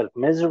 I felt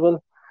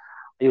miserable.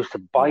 I used to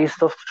buy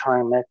stuff to try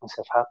and make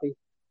myself happy,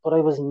 but I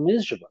was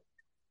miserable.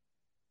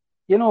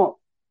 You know,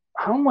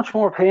 how much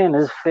more pain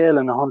is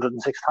failing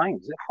 106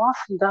 times? It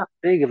wasn't that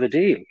big of a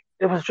deal.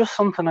 It was just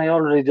something I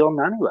already done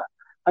anyway.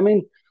 I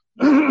mean,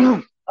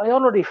 I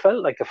already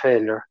felt like a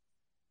failure.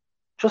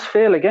 Just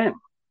fail again.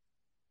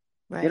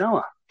 Right. You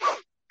know,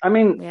 I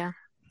mean,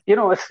 you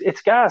know,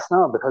 it's gas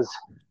now because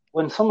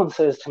when someone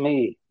says to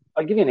me,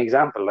 I'll give you an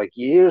example, like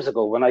years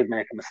ago when I'd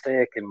make a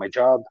mistake in my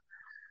job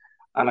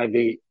and I'd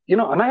be, you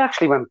know, and I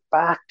actually went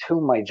back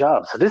to my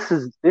job. So this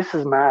is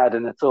mad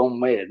in its own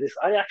way.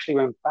 I actually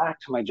went back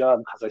to my job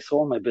because I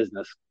sold my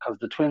business because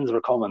the twins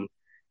were coming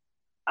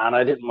and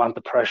I didn't want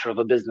the pressure of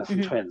a business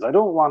and twins. I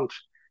didn't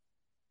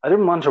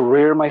want to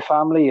rear my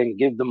family and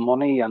give them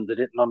money and they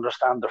didn't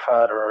understand their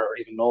father or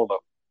even know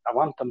about. I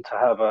want them to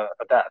have a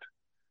dad,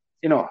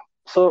 you know.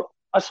 So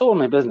I sold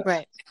my business.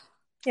 Right.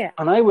 Yeah.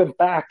 And I went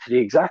back to the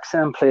exact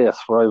same place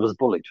where I was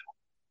bullied.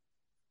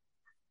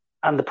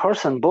 And the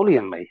person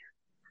bullying me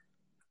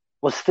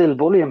was still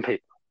bullying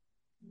people.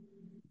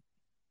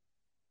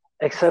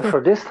 Except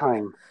for this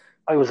time,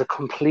 I was a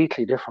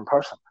completely different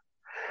person.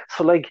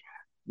 So like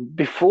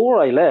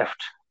before I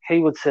left, he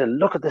would say,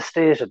 look at the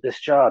state of this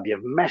job.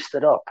 You've messed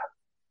it up.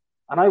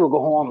 And I would go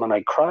home and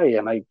I'd cry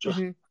and I'd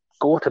just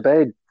go to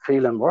bed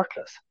feeling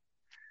worthless.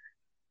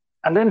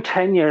 And then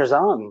 10 years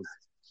on,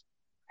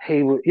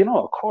 he would, you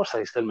know, of course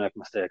I still make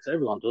mistakes.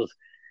 Everyone does.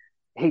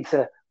 He'd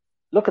say,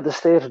 look at the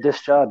state of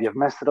this job. You've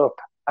messed it up.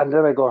 And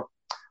then I go,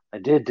 I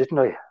did, didn't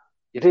I?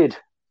 You did.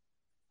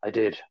 I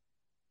did.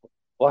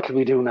 What do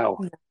we do now?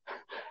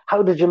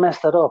 How did you mess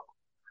that up?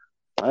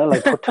 Well, I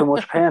put too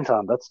much paint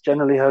on. That's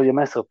generally how you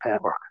mess up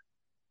paintwork.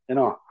 You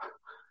know.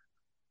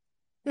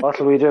 What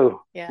will we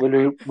do? Yeah.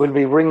 Will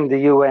we ring the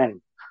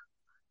UN?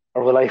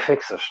 Or will I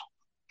fix it?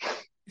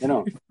 You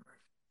know.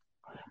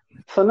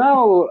 So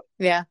now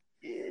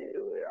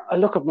I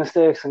look at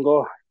mistakes and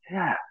go,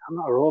 yeah, I'm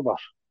not a robot.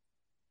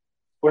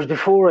 Whereas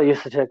before I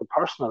used to take it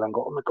personal and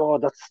go, oh my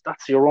God,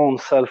 that's your own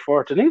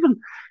self-worth. And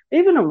even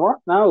in work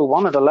now,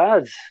 one of the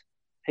lads,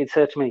 he'd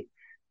say to me,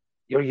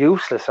 you're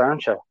useless,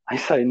 aren't you? I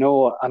say,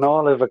 no, and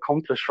all I've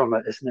accomplished from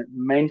it, isn't it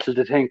mental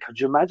to think? Could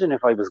you imagine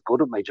if I was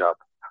good at my job?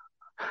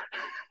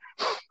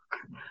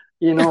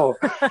 You know,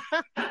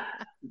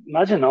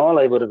 imagine all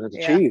I would have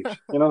achieved,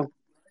 you know.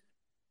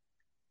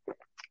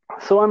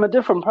 So I'm a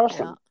different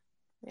person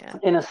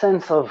in a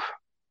sense of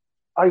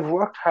I've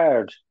worked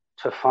hard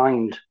to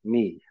find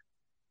me.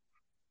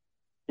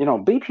 You know,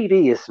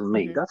 BPD isn't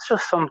me. That's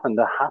just something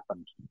that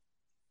happened.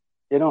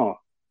 You know,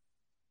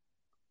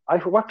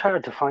 I've worked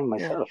hard to find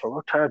myself. I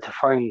worked hard to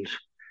find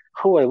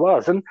who I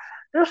was. And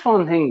there's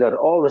one thing that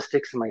always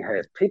sticks in my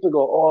head. People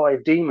go, oh, I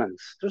have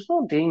demons. There's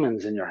no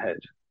demons in your head.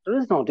 There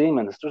is no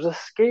demons. There's a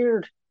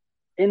scared,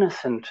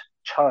 innocent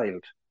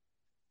child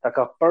that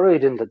got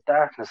buried in the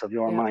darkness of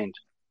your mind.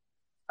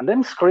 And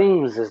them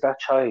screams is that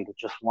child that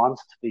just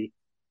wants to be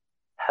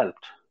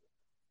helped.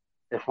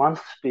 It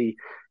wants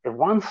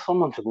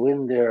someone to go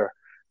in there,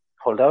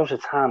 hold out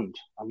its hand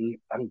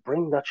and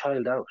bring that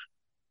child out.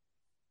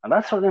 And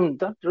that's what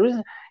there is,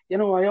 you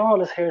know, I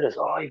always hear this,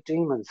 oh, I have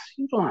demons.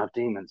 You don't have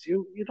demons.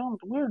 You don't,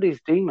 where these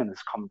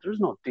demons come?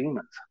 There's no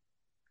demons.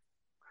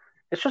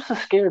 It's just a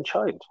scared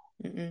child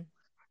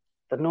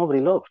that nobody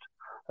loved.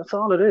 That's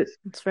all it is.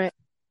 That's right.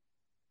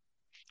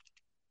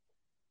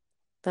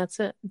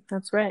 That's it.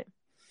 That's right.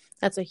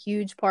 That's a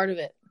huge part of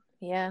it.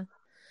 Yeah.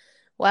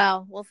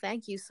 Wow. Well,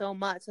 thank you so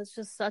much. That's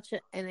just such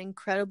an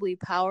incredibly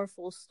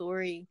powerful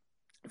story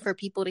for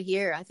people to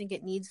hear. I think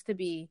it needs to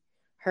be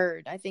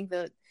heard. I think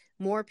that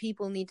more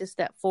people need to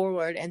step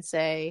forward and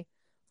say,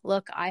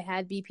 look, I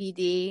had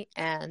BPD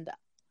and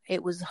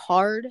it was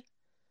hard,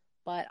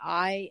 but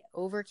I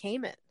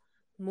overcame it.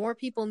 More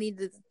people need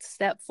to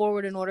step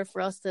forward in order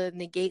for us to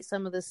negate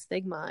some of the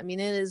stigma. I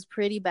mean, it is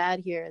pretty bad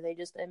here. They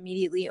just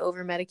immediately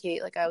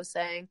over-medicate, like I was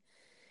saying.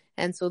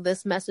 And so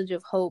this message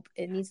of hope,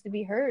 it needs to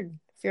be heard.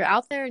 If you're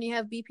out there and you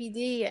have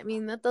BPD, I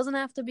mean, that doesn't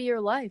have to be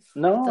your life.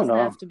 No, it doesn't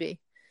have to be.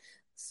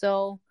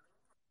 So,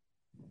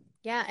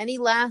 yeah, any Any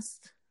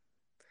last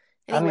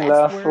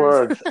last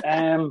words,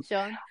 words?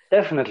 Sean?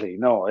 Definitely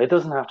no. It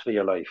doesn't have to be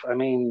your life. I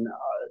mean,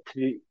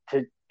 to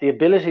the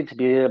ability to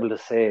be able to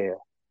say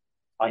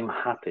I'm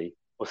happy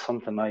was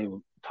something I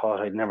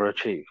thought I'd never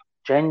achieve.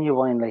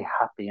 Genuinely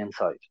happy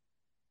inside.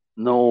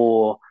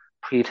 No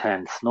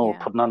pretense, no Yeah.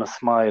 putting on a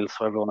smile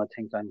so everyone would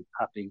think I'm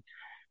happy.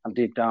 And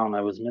deep down,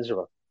 I was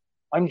miserable.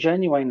 I'm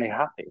genuinely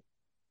happy.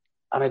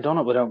 And I done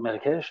it without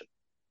medication.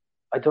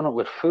 I done it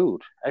with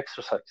food,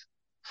 exercise,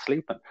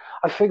 sleeping.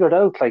 I figured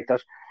out like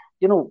that,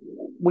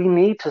 we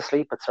need to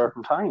sleep at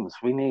certain times.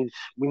 We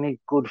need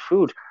good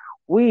food.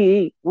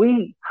 We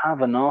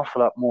have an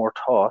awful lot more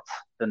thoughts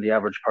than the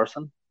average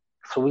person.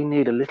 So we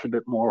need a little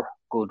bit more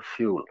good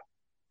fuel.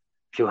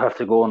 If you have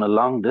to go on a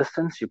long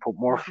distance, you put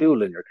more Mm-hmm.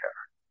 fuel in your car.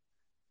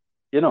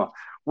 You know,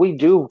 we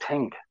do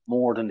think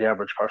more than the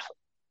average person.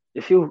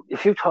 If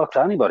you talk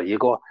to anybody, you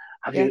go,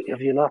 have Yeah.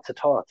 you lots of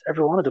thoughts?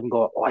 Every one of them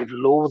go, oh, I've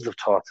loads of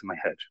thoughts in my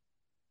head.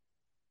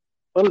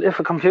 Well, if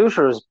a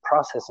computer is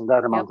processing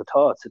that Yep. amount of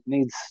thoughts, it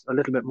needs a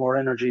little bit more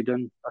energy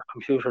than a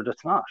computer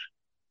that's not.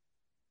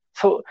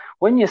 So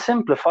when you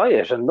simplify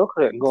it and look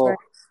at it and That's go, right.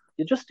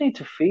 you just need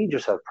to feed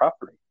yourself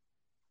properly.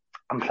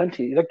 And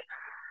plenty, like,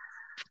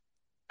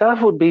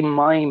 that would be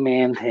my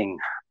main thing.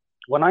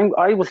 When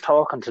I was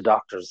talking to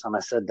doctors and I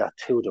said that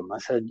to them, I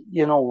said,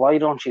 why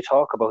don't you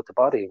talk about the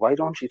body? Why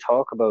don't you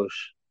talk about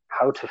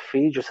how to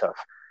feed yourself?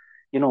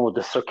 The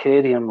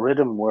circadian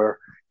rhythm where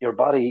your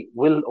body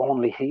will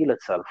only heal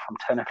itself from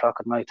 10 o'clock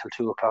at night till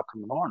 2 o'clock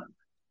in the morning.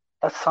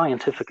 That's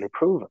scientifically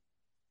proven.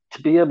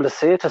 To be able to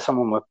say to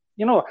someone with,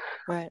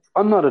 Right.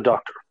 I'm not a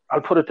doctor.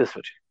 I'll put it this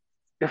way.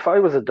 If I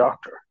was a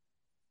doctor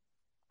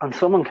and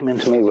someone came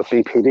into me with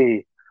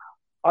BPD,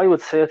 I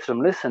would say to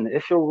them, listen,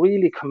 if you're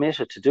really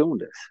committed to doing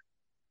this,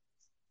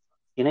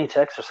 you need to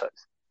exercise.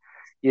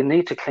 You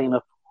need to clean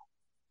up.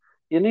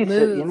 You Move.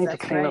 need to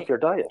That's clean up right. your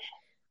diet.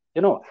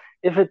 You know,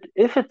 if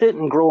it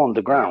didn't grow on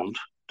the Yep. ground,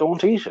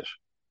 don't eat it.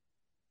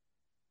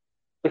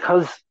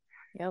 Because,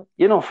 Yep.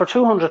 for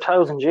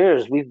 200,000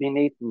 years, we've been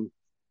eating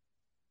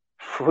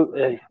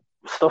fruit,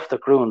 stuff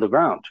that grew on the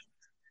ground.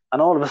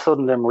 And all of a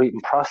sudden, then we're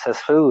eating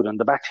processed food, and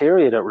the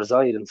bacteria that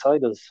reside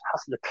inside us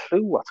hasn't a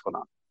clue what's going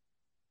on.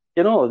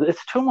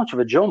 It's too much of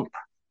a jump.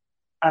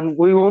 And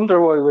we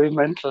wonder why we have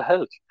mental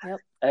health. Yep.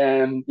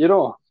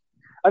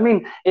 I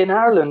mean, in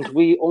Ireland,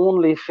 we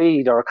only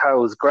feed our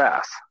cows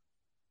grass.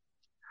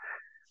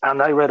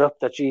 And I read up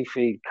that you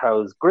feed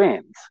cows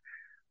grains.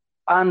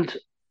 And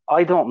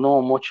I don't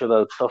know much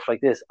about stuff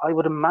like this. I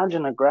would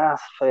imagine a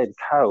grass-fed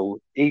cow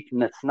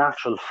eating its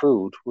natural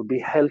food would be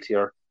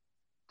healthier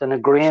than a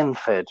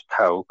grain-fed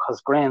cow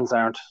because grains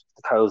aren't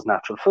the cow's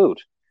natural food.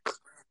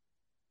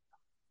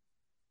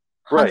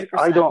 Right.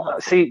 I 100%, don't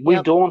Humphrey. see. We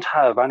Yep. don't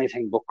have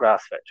anything but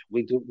grass-fed.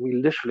 We do. We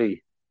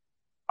literally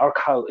our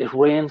cow. It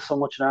rains so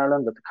much in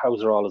Ireland that the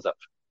cows are always out.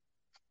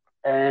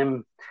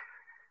 Um.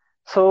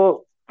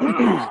 So,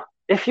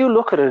 if you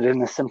look at it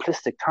in a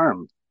simplistic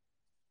term,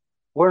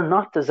 we're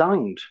not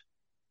designed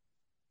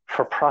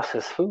for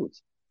processed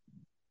foods.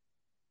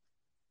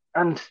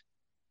 And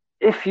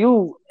if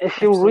you really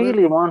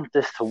Absolutely. want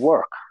this to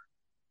work,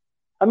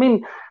 I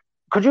mean,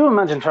 could you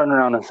imagine turning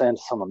around and saying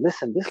to someone,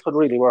 "Listen, this could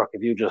really work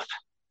if you just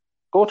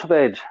go to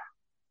bed,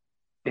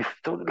 if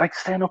like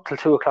staying up till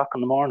 2 o'clock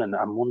in the morning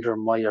and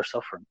wondering why you're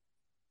suffering."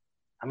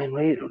 I mean,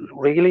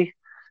 really,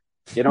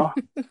 you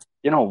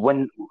know,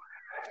 when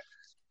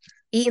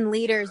Eating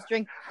liters,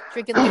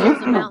 drinking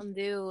liters of Mountain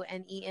Dew,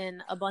 and eating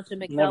a bunch of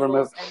never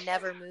move. McDoubles and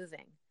never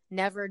moving,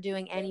 never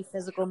doing any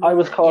physical I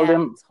was movement. called Yeah,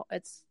 in.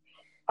 it's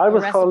I a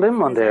was called recipe in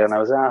for one day, and I disaster.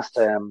 was asked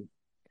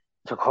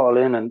to call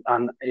in and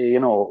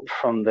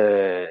from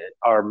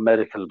our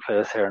medical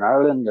place here in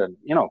Ireland, and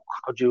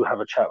could you have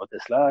a chat with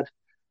this lad?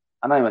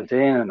 And I went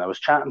in and I was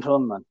chatting to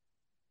him, and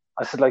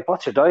I said, like,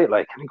 what's your diet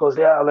like? And he goes,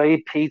 yeah, I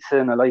eat pizza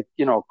and I like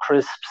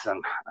crisps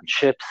and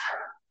chips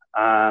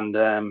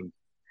and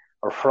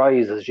or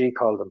fries as you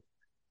call them.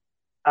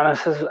 And I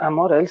says, and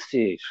what else do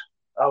you eat?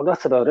 Oh,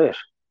 that's about it.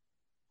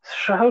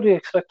 So how do you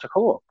expect to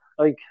cope?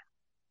 Like,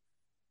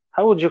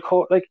 how would you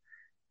cope? Like,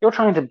 you're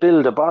trying to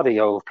build a body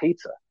out of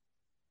pizza.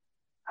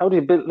 How do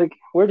you build? Like,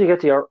 where do you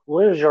get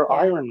where's your Yeah,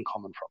 iron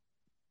coming from?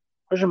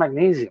 Where's your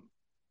magnesium?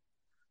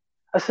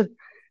 I said,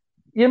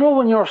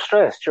 when you're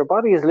stressed, your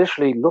body is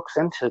literally looks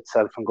into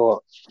itself and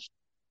go,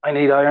 I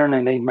need iron,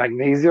 I need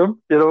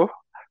magnesium,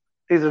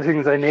 these are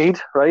things I need,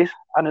 right?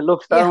 And it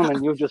looks yeah, down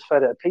and you've just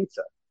fed it a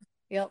pizza.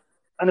 yep.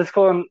 And it's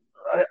going,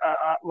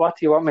 what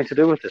do you want me to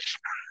do with this?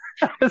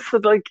 I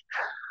said, like,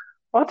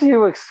 what do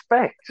you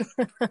expect?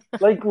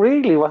 Like,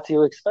 really, what do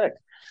you expect?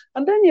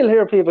 And then you'll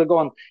hear people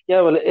going,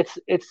 yeah, well, it's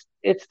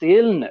the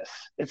illness.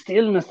 It's the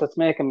illness that's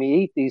making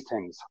me eat these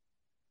things.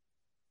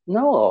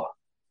 No,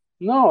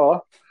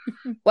 no,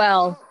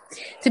 Well,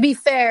 to be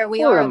fair,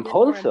 we we're are a bit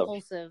more impulsive.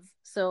 impulsive,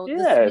 so the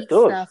Yeah, it sweet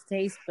does. stuff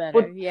tastes But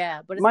better.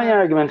 Yeah, but it's my not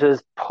argument healthy.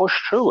 is push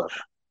through it.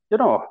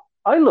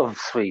 I love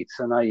sweets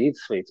and I eat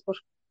sweets, but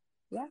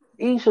Yeah,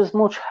 eat as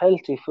much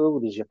healthy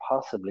food as you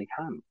possibly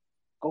can.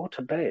 Go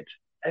to bed,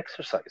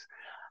 exercise.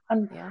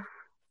 And yeah.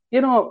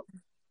 you know,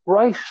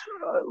 write,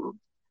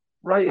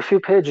 write a few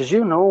pages.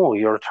 You know,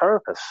 you're a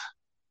therapist.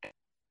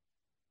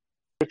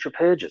 Write your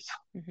pages.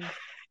 Mm-hmm.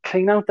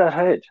 Clean out that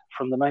head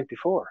from the night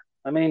before.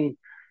 I mean,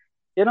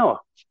 you know,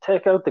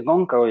 take out the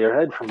gunk out of your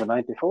head from the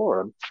night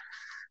before. And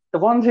the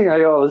one thing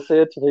I always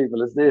say to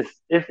people is this: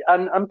 if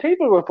and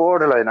people with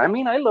borderline, I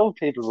mean, I love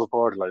people with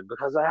borderline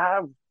because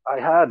I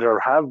had or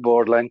have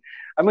borderline.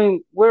 I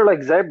mean, we're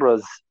like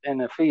zebras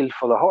in a field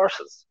full of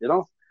horses, you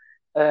know.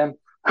 Um,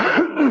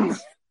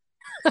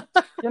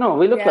 you know,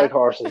 we look Yeah. like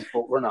horses,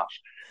 but we're not.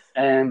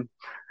 Um,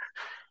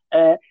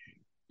 uh,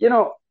 you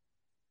know,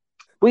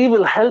 we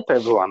will help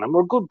everyone, and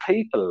we're good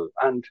people,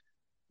 and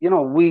you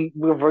know,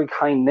 we're very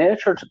kind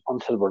natured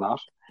until we're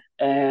not.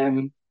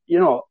 You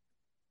know,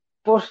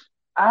 but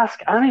ask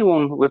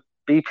anyone with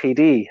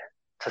BPD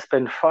to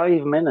spend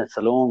 5 minutes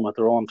alone with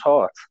their own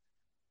thoughts,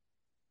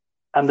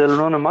 and they'll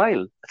run a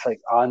mile. It's like,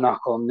 oh, I'm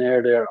not going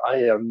near there. I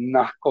am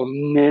not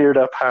going near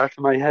that part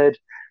of my head.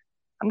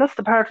 And that's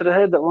the part of the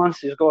head that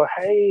wants you to go,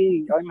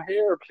 hey, I'm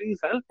here. Please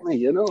help me.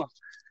 You know,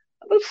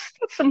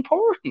 that's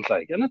important.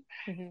 Like, and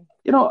Mm-hmm.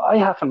 you know, I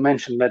haven't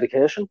mentioned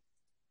medication.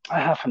 I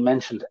haven't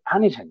mentioned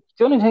anything.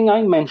 The only thing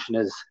I mention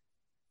is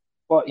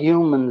what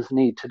humans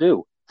need to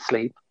do: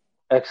 sleep,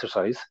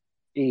 exercise,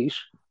 eat.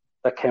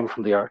 That came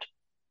from the earth,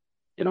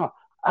 you know.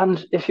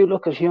 And if you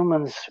look at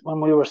humans, when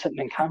we were sitting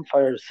in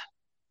campfires,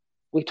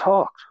 we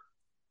talked.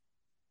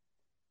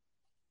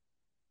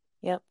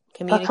 Yep.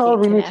 That's all Communicate,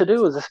 we need to connect.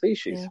 do as a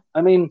species. Yeah.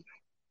 I mean,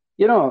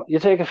 you know, you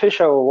take a fish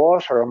out of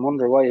water and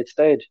wonder why it's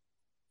dead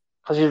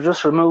because you've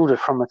just removed it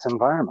from its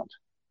environment.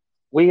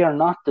 We are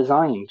not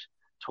designed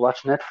to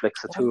watch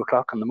Netflix at 2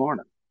 o'clock in the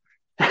morning.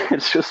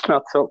 It's just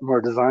not something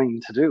we're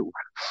designed to do,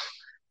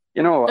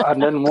 you know,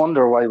 and then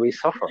wonder why we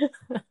suffer.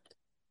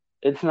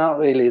 It's not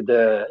really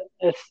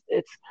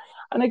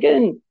and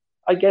again,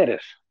 I get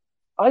it.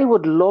 I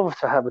would love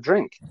to have a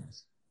drink,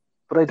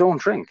 but I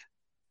don't drink.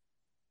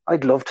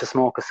 I'd love to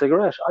smoke a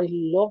cigarette. I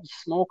love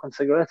smoking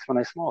cigarettes when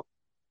I smoke,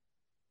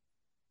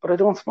 but I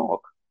don't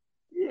smoke.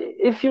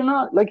 If you're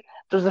not like,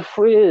 there's a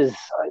phrase,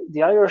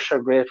 the Irish are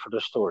great for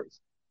their stories.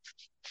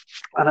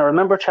 And I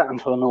remember chatting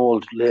to an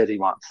old lady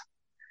once,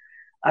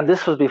 and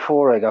this was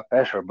before I got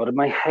better, but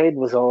my head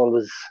was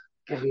always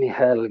giving me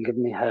hell and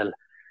giving me hell.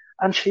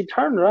 And she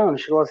turned around and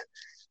she goes,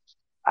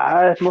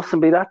 it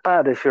mustn't be that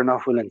bad if you're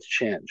not willing to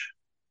change.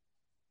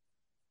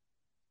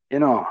 You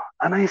know,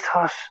 and I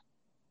thought,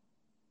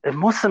 it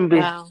mustn't be.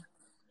 Wow.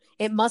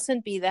 It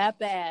mustn't be that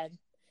bad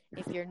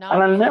if you're And not I'll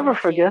willing never to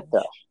forget change.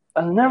 that.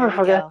 I'll There never we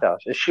forget go.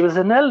 that. She was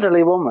an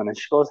elderly woman and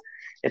she goes,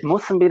 it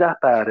mustn't be that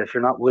bad if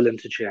you're not willing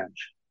to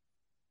change.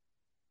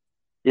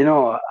 You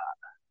know,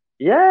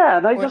 yeah.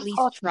 And I Or at just least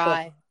thought to myself,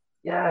 try.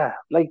 yeah,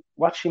 like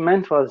what she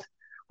meant was,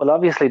 well,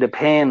 obviously the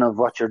pain of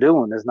what you're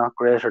doing is not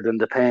greater than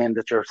the pain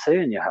that you're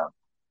saying you have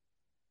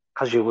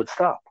because you would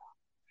stop,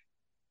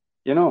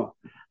 you know.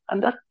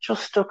 And that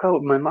just stuck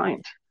out in my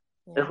mind.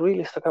 Yeah. It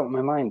really stuck out in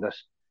my mind that,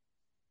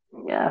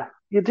 yeah,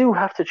 you do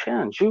have to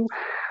change.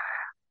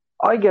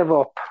 I gave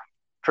up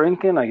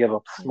drinking, I gave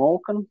up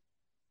smoking.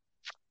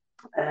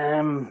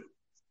 Um,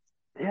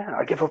 yeah,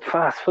 I give up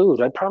fast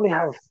food.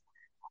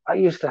 I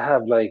used to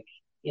have like,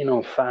 you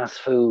know, fast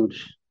food.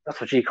 That's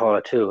what you call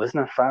it too, isn't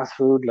it? Fast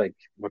food, like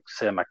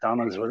say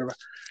McDonald's or whatever.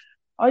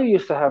 I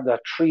used to have that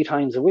 3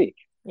 times a week.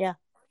 Yeah.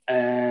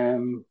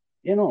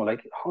 You know,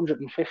 like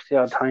 150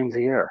 odd times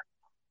a year.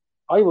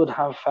 I would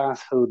have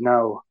fast food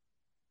now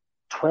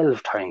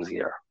 12 times a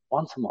year,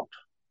 once a month.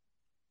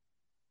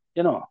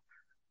 You know,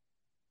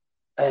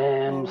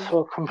 And so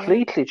it yeah.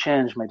 completely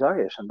changed my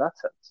diet in that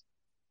sense.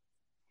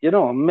 You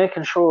know,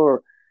 making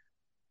sure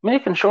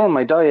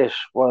my diet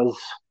was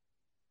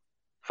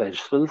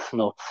vegetables,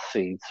 nuts,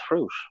 seeds,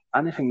 fruit,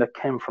 anything that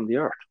came from the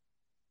earth,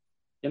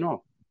 you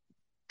know.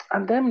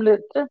 And them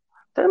little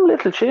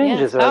Yeah, it's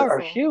changes are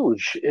powerful.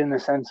 huge in a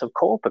sense of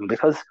coping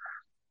because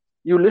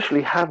you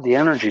literally have the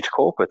energy to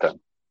cope with them.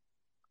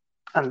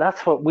 And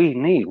that's what we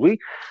need.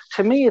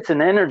 To me, it's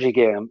an energy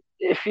game.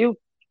 If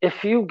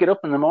you get up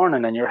in the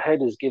morning and your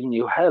head is giving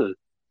you hell,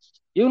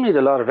 you need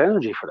a lot of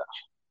energy for that,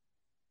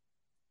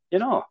 you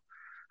know.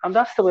 And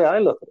that's the way I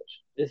look at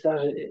it. Is that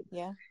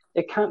Yeah.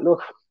 it can't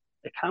look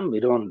it can be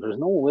done. There's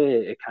no way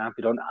it can't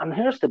be done. And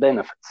here's the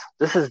benefits.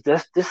 This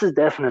is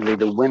definitely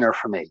the winner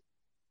for me.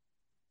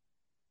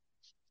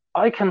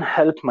 I can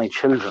help my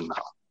children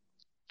now.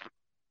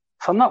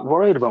 So I'm not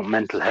worried about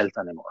mental health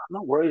anymore. I'm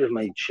not worried if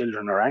my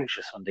children are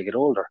anxious when they get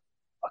older.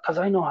 Because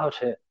I know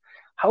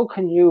how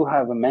can you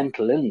have a Yeah.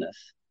 mental illness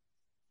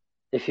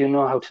if you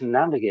know how to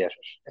navigate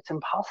it? It's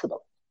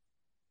impossible.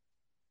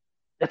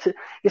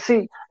 You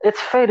see, it's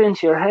fed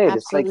into your head.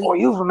 It's like, oh,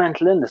 Absolutely. you have a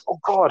mental illness. Oh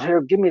God,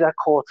 here, give me that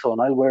coat, son.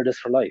 I'll wear this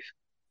for life.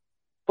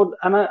 But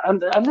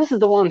and this is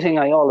the one thing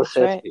I always That's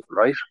say to right. people,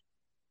 right?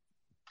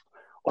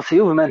 Oh, so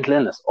you have a mental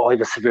illness. Oh, I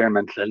have a severe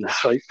mental illness,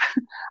 right?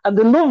 And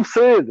they love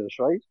saying this,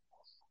 right?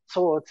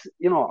 So it's,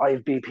 you know, I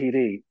have BPD.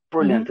 Mm-hmm.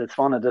 Brilliant. It's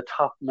one of the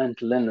top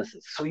mental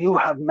illnesses. So you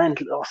have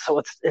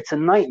so it's a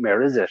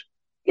nightmare, is it?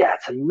 Yeah,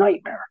 it's a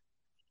nightmare.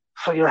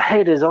 So your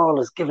head is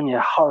always giving you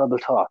horrible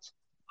thoughts.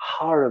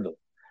 Horrible.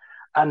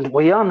 And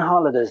we on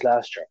holidays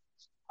last year.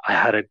 I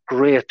had a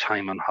great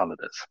time on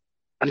holidays.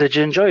 And did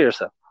you enjoy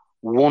yourself?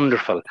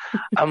 Wonderful.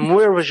 And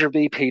where was your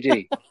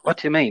BPD? What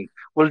do you mean?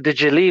 Well,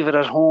 did you leave it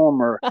at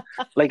home? Or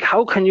like,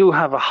 how can you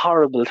have a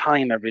horrible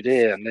time every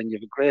day and then you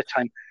have a great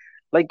time?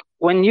 Like,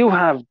 when you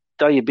have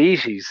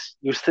diabetes,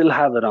 you still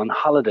have it on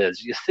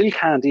holidays. You still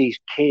can't eat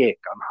cake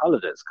on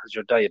holidays because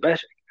you're diabetic.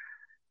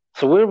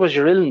 So where was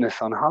your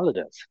illness on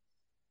holidays?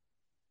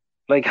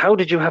 Like, how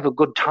did you have a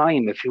good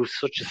time if you have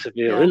such a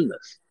severe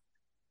illness?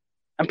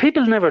 And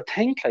people never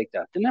think like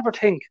that. They never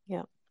think,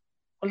 well,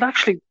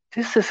 actually,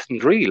 this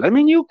isn't real. I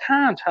mean, you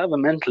can't have a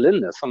mental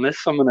illness unless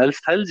someone else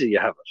tells you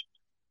have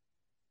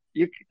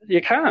it.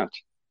 You can't.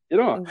 You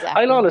know,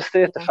 Exactly. I'll always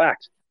state the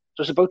fact.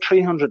 There's about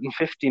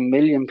 350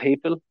 million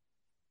people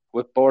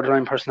with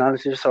borderline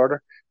personality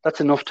disorder.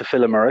 That's enough to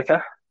fill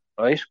America,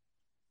 right?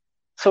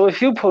 So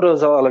if you put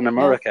us all in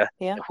America,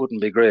 it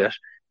wouldn't be great.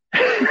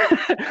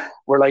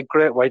 We're like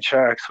great white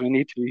sharks. We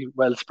need to be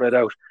well spread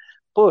out.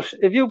 But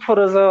if you put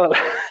us all,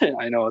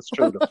 I know it's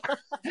true though.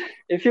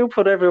 If you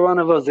put every one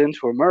of us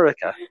into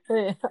America,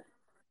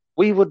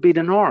 we would be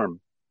the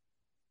norm.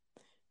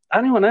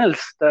 Anyone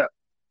else that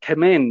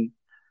came in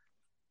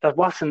that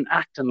wasn't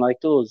acting like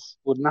those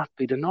would not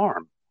be the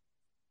norm.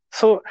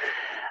 So,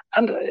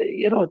 and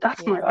you know,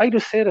 that's I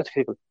just say that to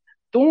people.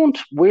 Don't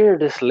wear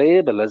this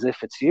label as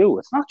if it's you.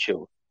 It's not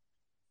you.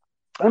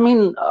 I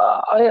mean,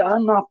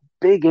 I'm not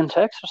big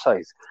into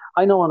exercise.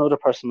 I know another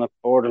person with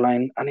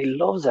borderline and he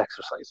loves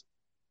exercise.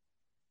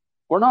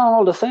 We're not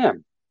all the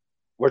same.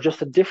 We're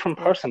just a different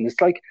person. It's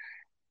like,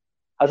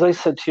 as I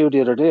said to you the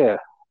other day,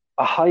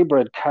 a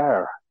hybrid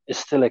car is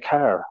still a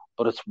car,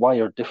 but it's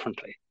wired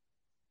differently.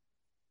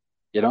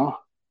 You know?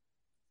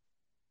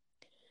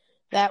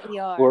 That we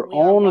are. We're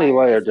only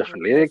wired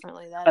differently.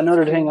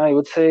 Another thing I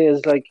would say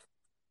is like,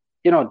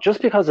 you know,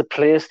 just because a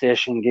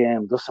PlayStation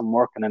game doesn't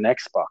work in an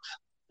Xbox,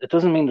 it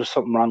doesn't mean there's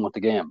something wrong with the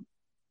game.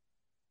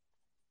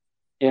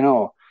 You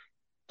know,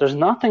 there's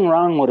nothing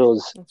wrong with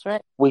us. That's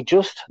right.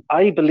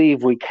 I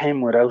believe we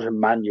came without a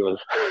manual.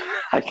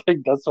 I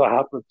think that's what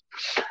happened.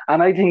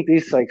 And I think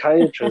these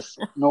psychiatrists,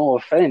 no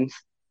offense,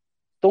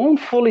 don't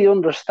fully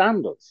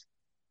understand us.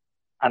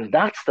 And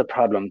that's the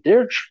problem.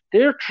 They're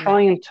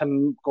trying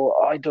to go,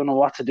 I don't know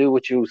what to do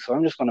with you, so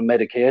I'm just going to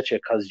medicate you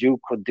because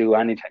you could do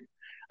anything.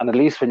 And at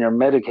least when you're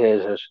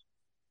medicated,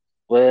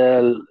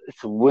 well,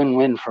 it's a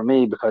win-win for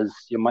me because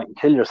you might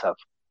kill yourself,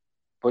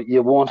 but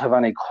you won't have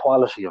any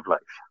quality of life.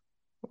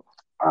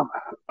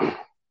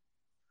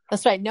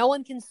 That's right. No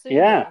one can sue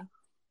you,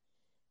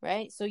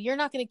 right? So you're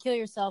not going to kill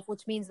yourself,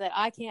 which means that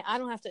I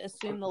don't have to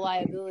assume the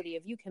liability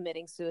of you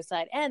committing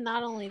suicide. And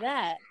not only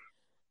that,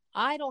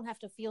 I don't have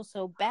to feel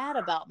so bad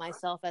about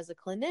myself as a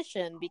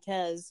clinician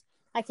because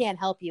I can't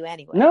help you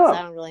anyway. No.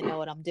 I don't really know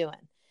what I'm doing.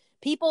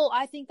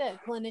 I think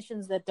that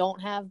clinicians that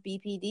don't have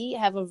BPD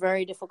have a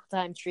very difficult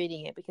time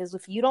treating it because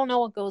if you don't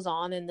know what goes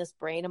on in this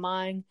brain of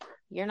mine,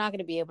 you're not going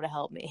to be able to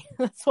help me.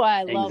 That's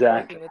why I love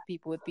working with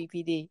people with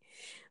BPD.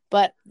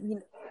 But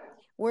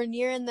we're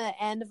nearing the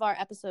end of our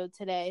episode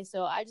today,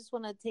 so I just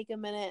want to take a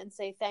minute and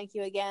say thank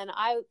you again.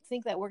 I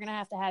think that we're going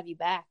to have you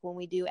back when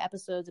we do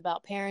episodes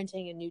about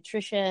parenting and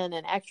nutrition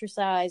and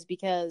exercise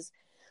because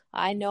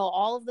I know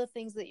all of the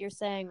things that you're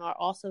saying are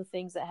also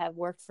things that have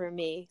worked for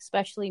me,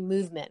 especially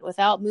movement.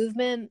 Without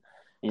movement,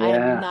 I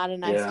am not a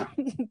nice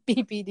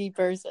BPD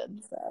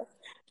person.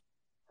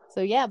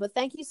 So yeah, but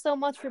thank you so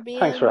much for being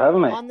Thanks for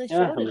having me on the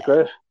show. It was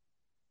great.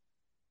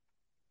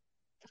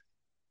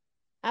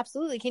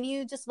 Absolutely. Can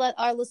you just let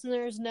our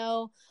listeners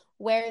know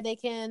where they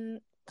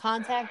can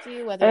contact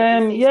you? Whether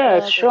it be Facebook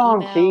it's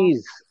Sean or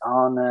Keys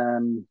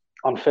on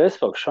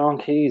Facebook. Sean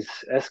Keys,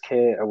 SK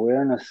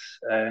Awareness.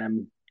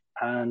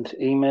 And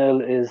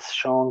email is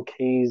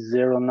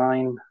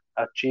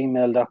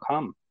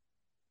seankeys09@gmail.com.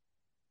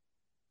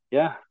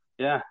 Yeah.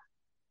 No,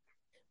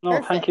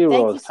 perfect. Thank you,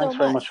 Rose. You Thanks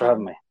very much for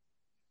having me.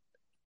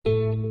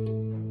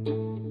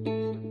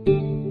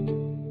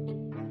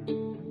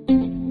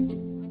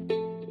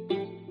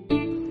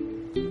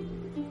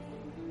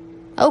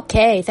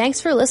 Okay,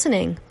 thanks for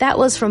listening. That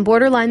was From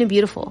Borderline to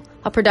Beautiful,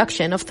 a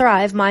production of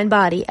Thrive Mind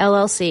Body,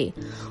 LLC,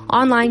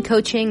 online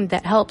coaching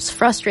that helps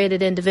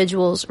frustrated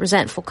individuals,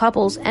 resentful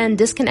couples, and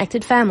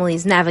disconnected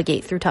families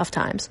navigate through tough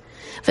times.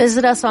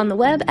 Visit us on the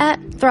web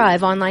at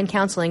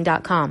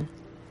thriveonlinecounseling.com.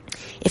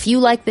 If you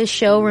like this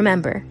show,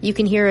 remember, you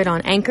can hear it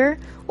on Anchor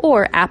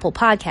or Apple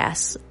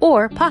Podcasts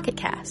or Pocket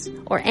Casts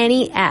or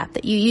any app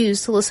that you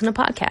use to listen to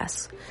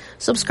podcasts.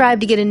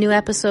 Subscribe to get a new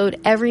episode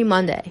every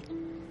Monday.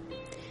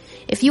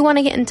 If you want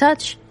to get in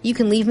touch, you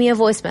can leave me a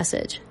voice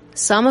message.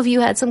 Some of you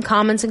had some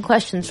comments and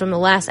questions from the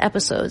last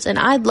episodes, and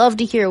I'd love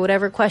to hear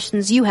whatever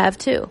questions you have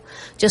too.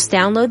 Just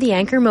download the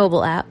Anchor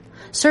mobile app,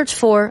 search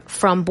for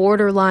From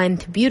Borderline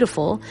to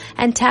Beautiful,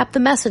 and tap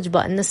the message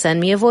button to send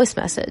me a voice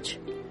message.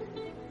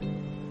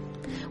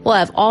 We'll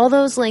have all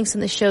those links in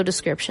the show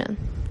description.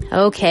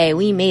 Okay,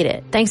 we made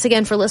it. Thanks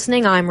again for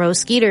listening. I'm Rose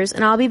Skeeters,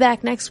 and I'll be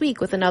back next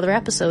week with another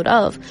episode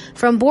of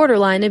From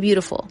Borderline to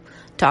Beautiful.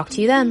 Talk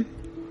to you then.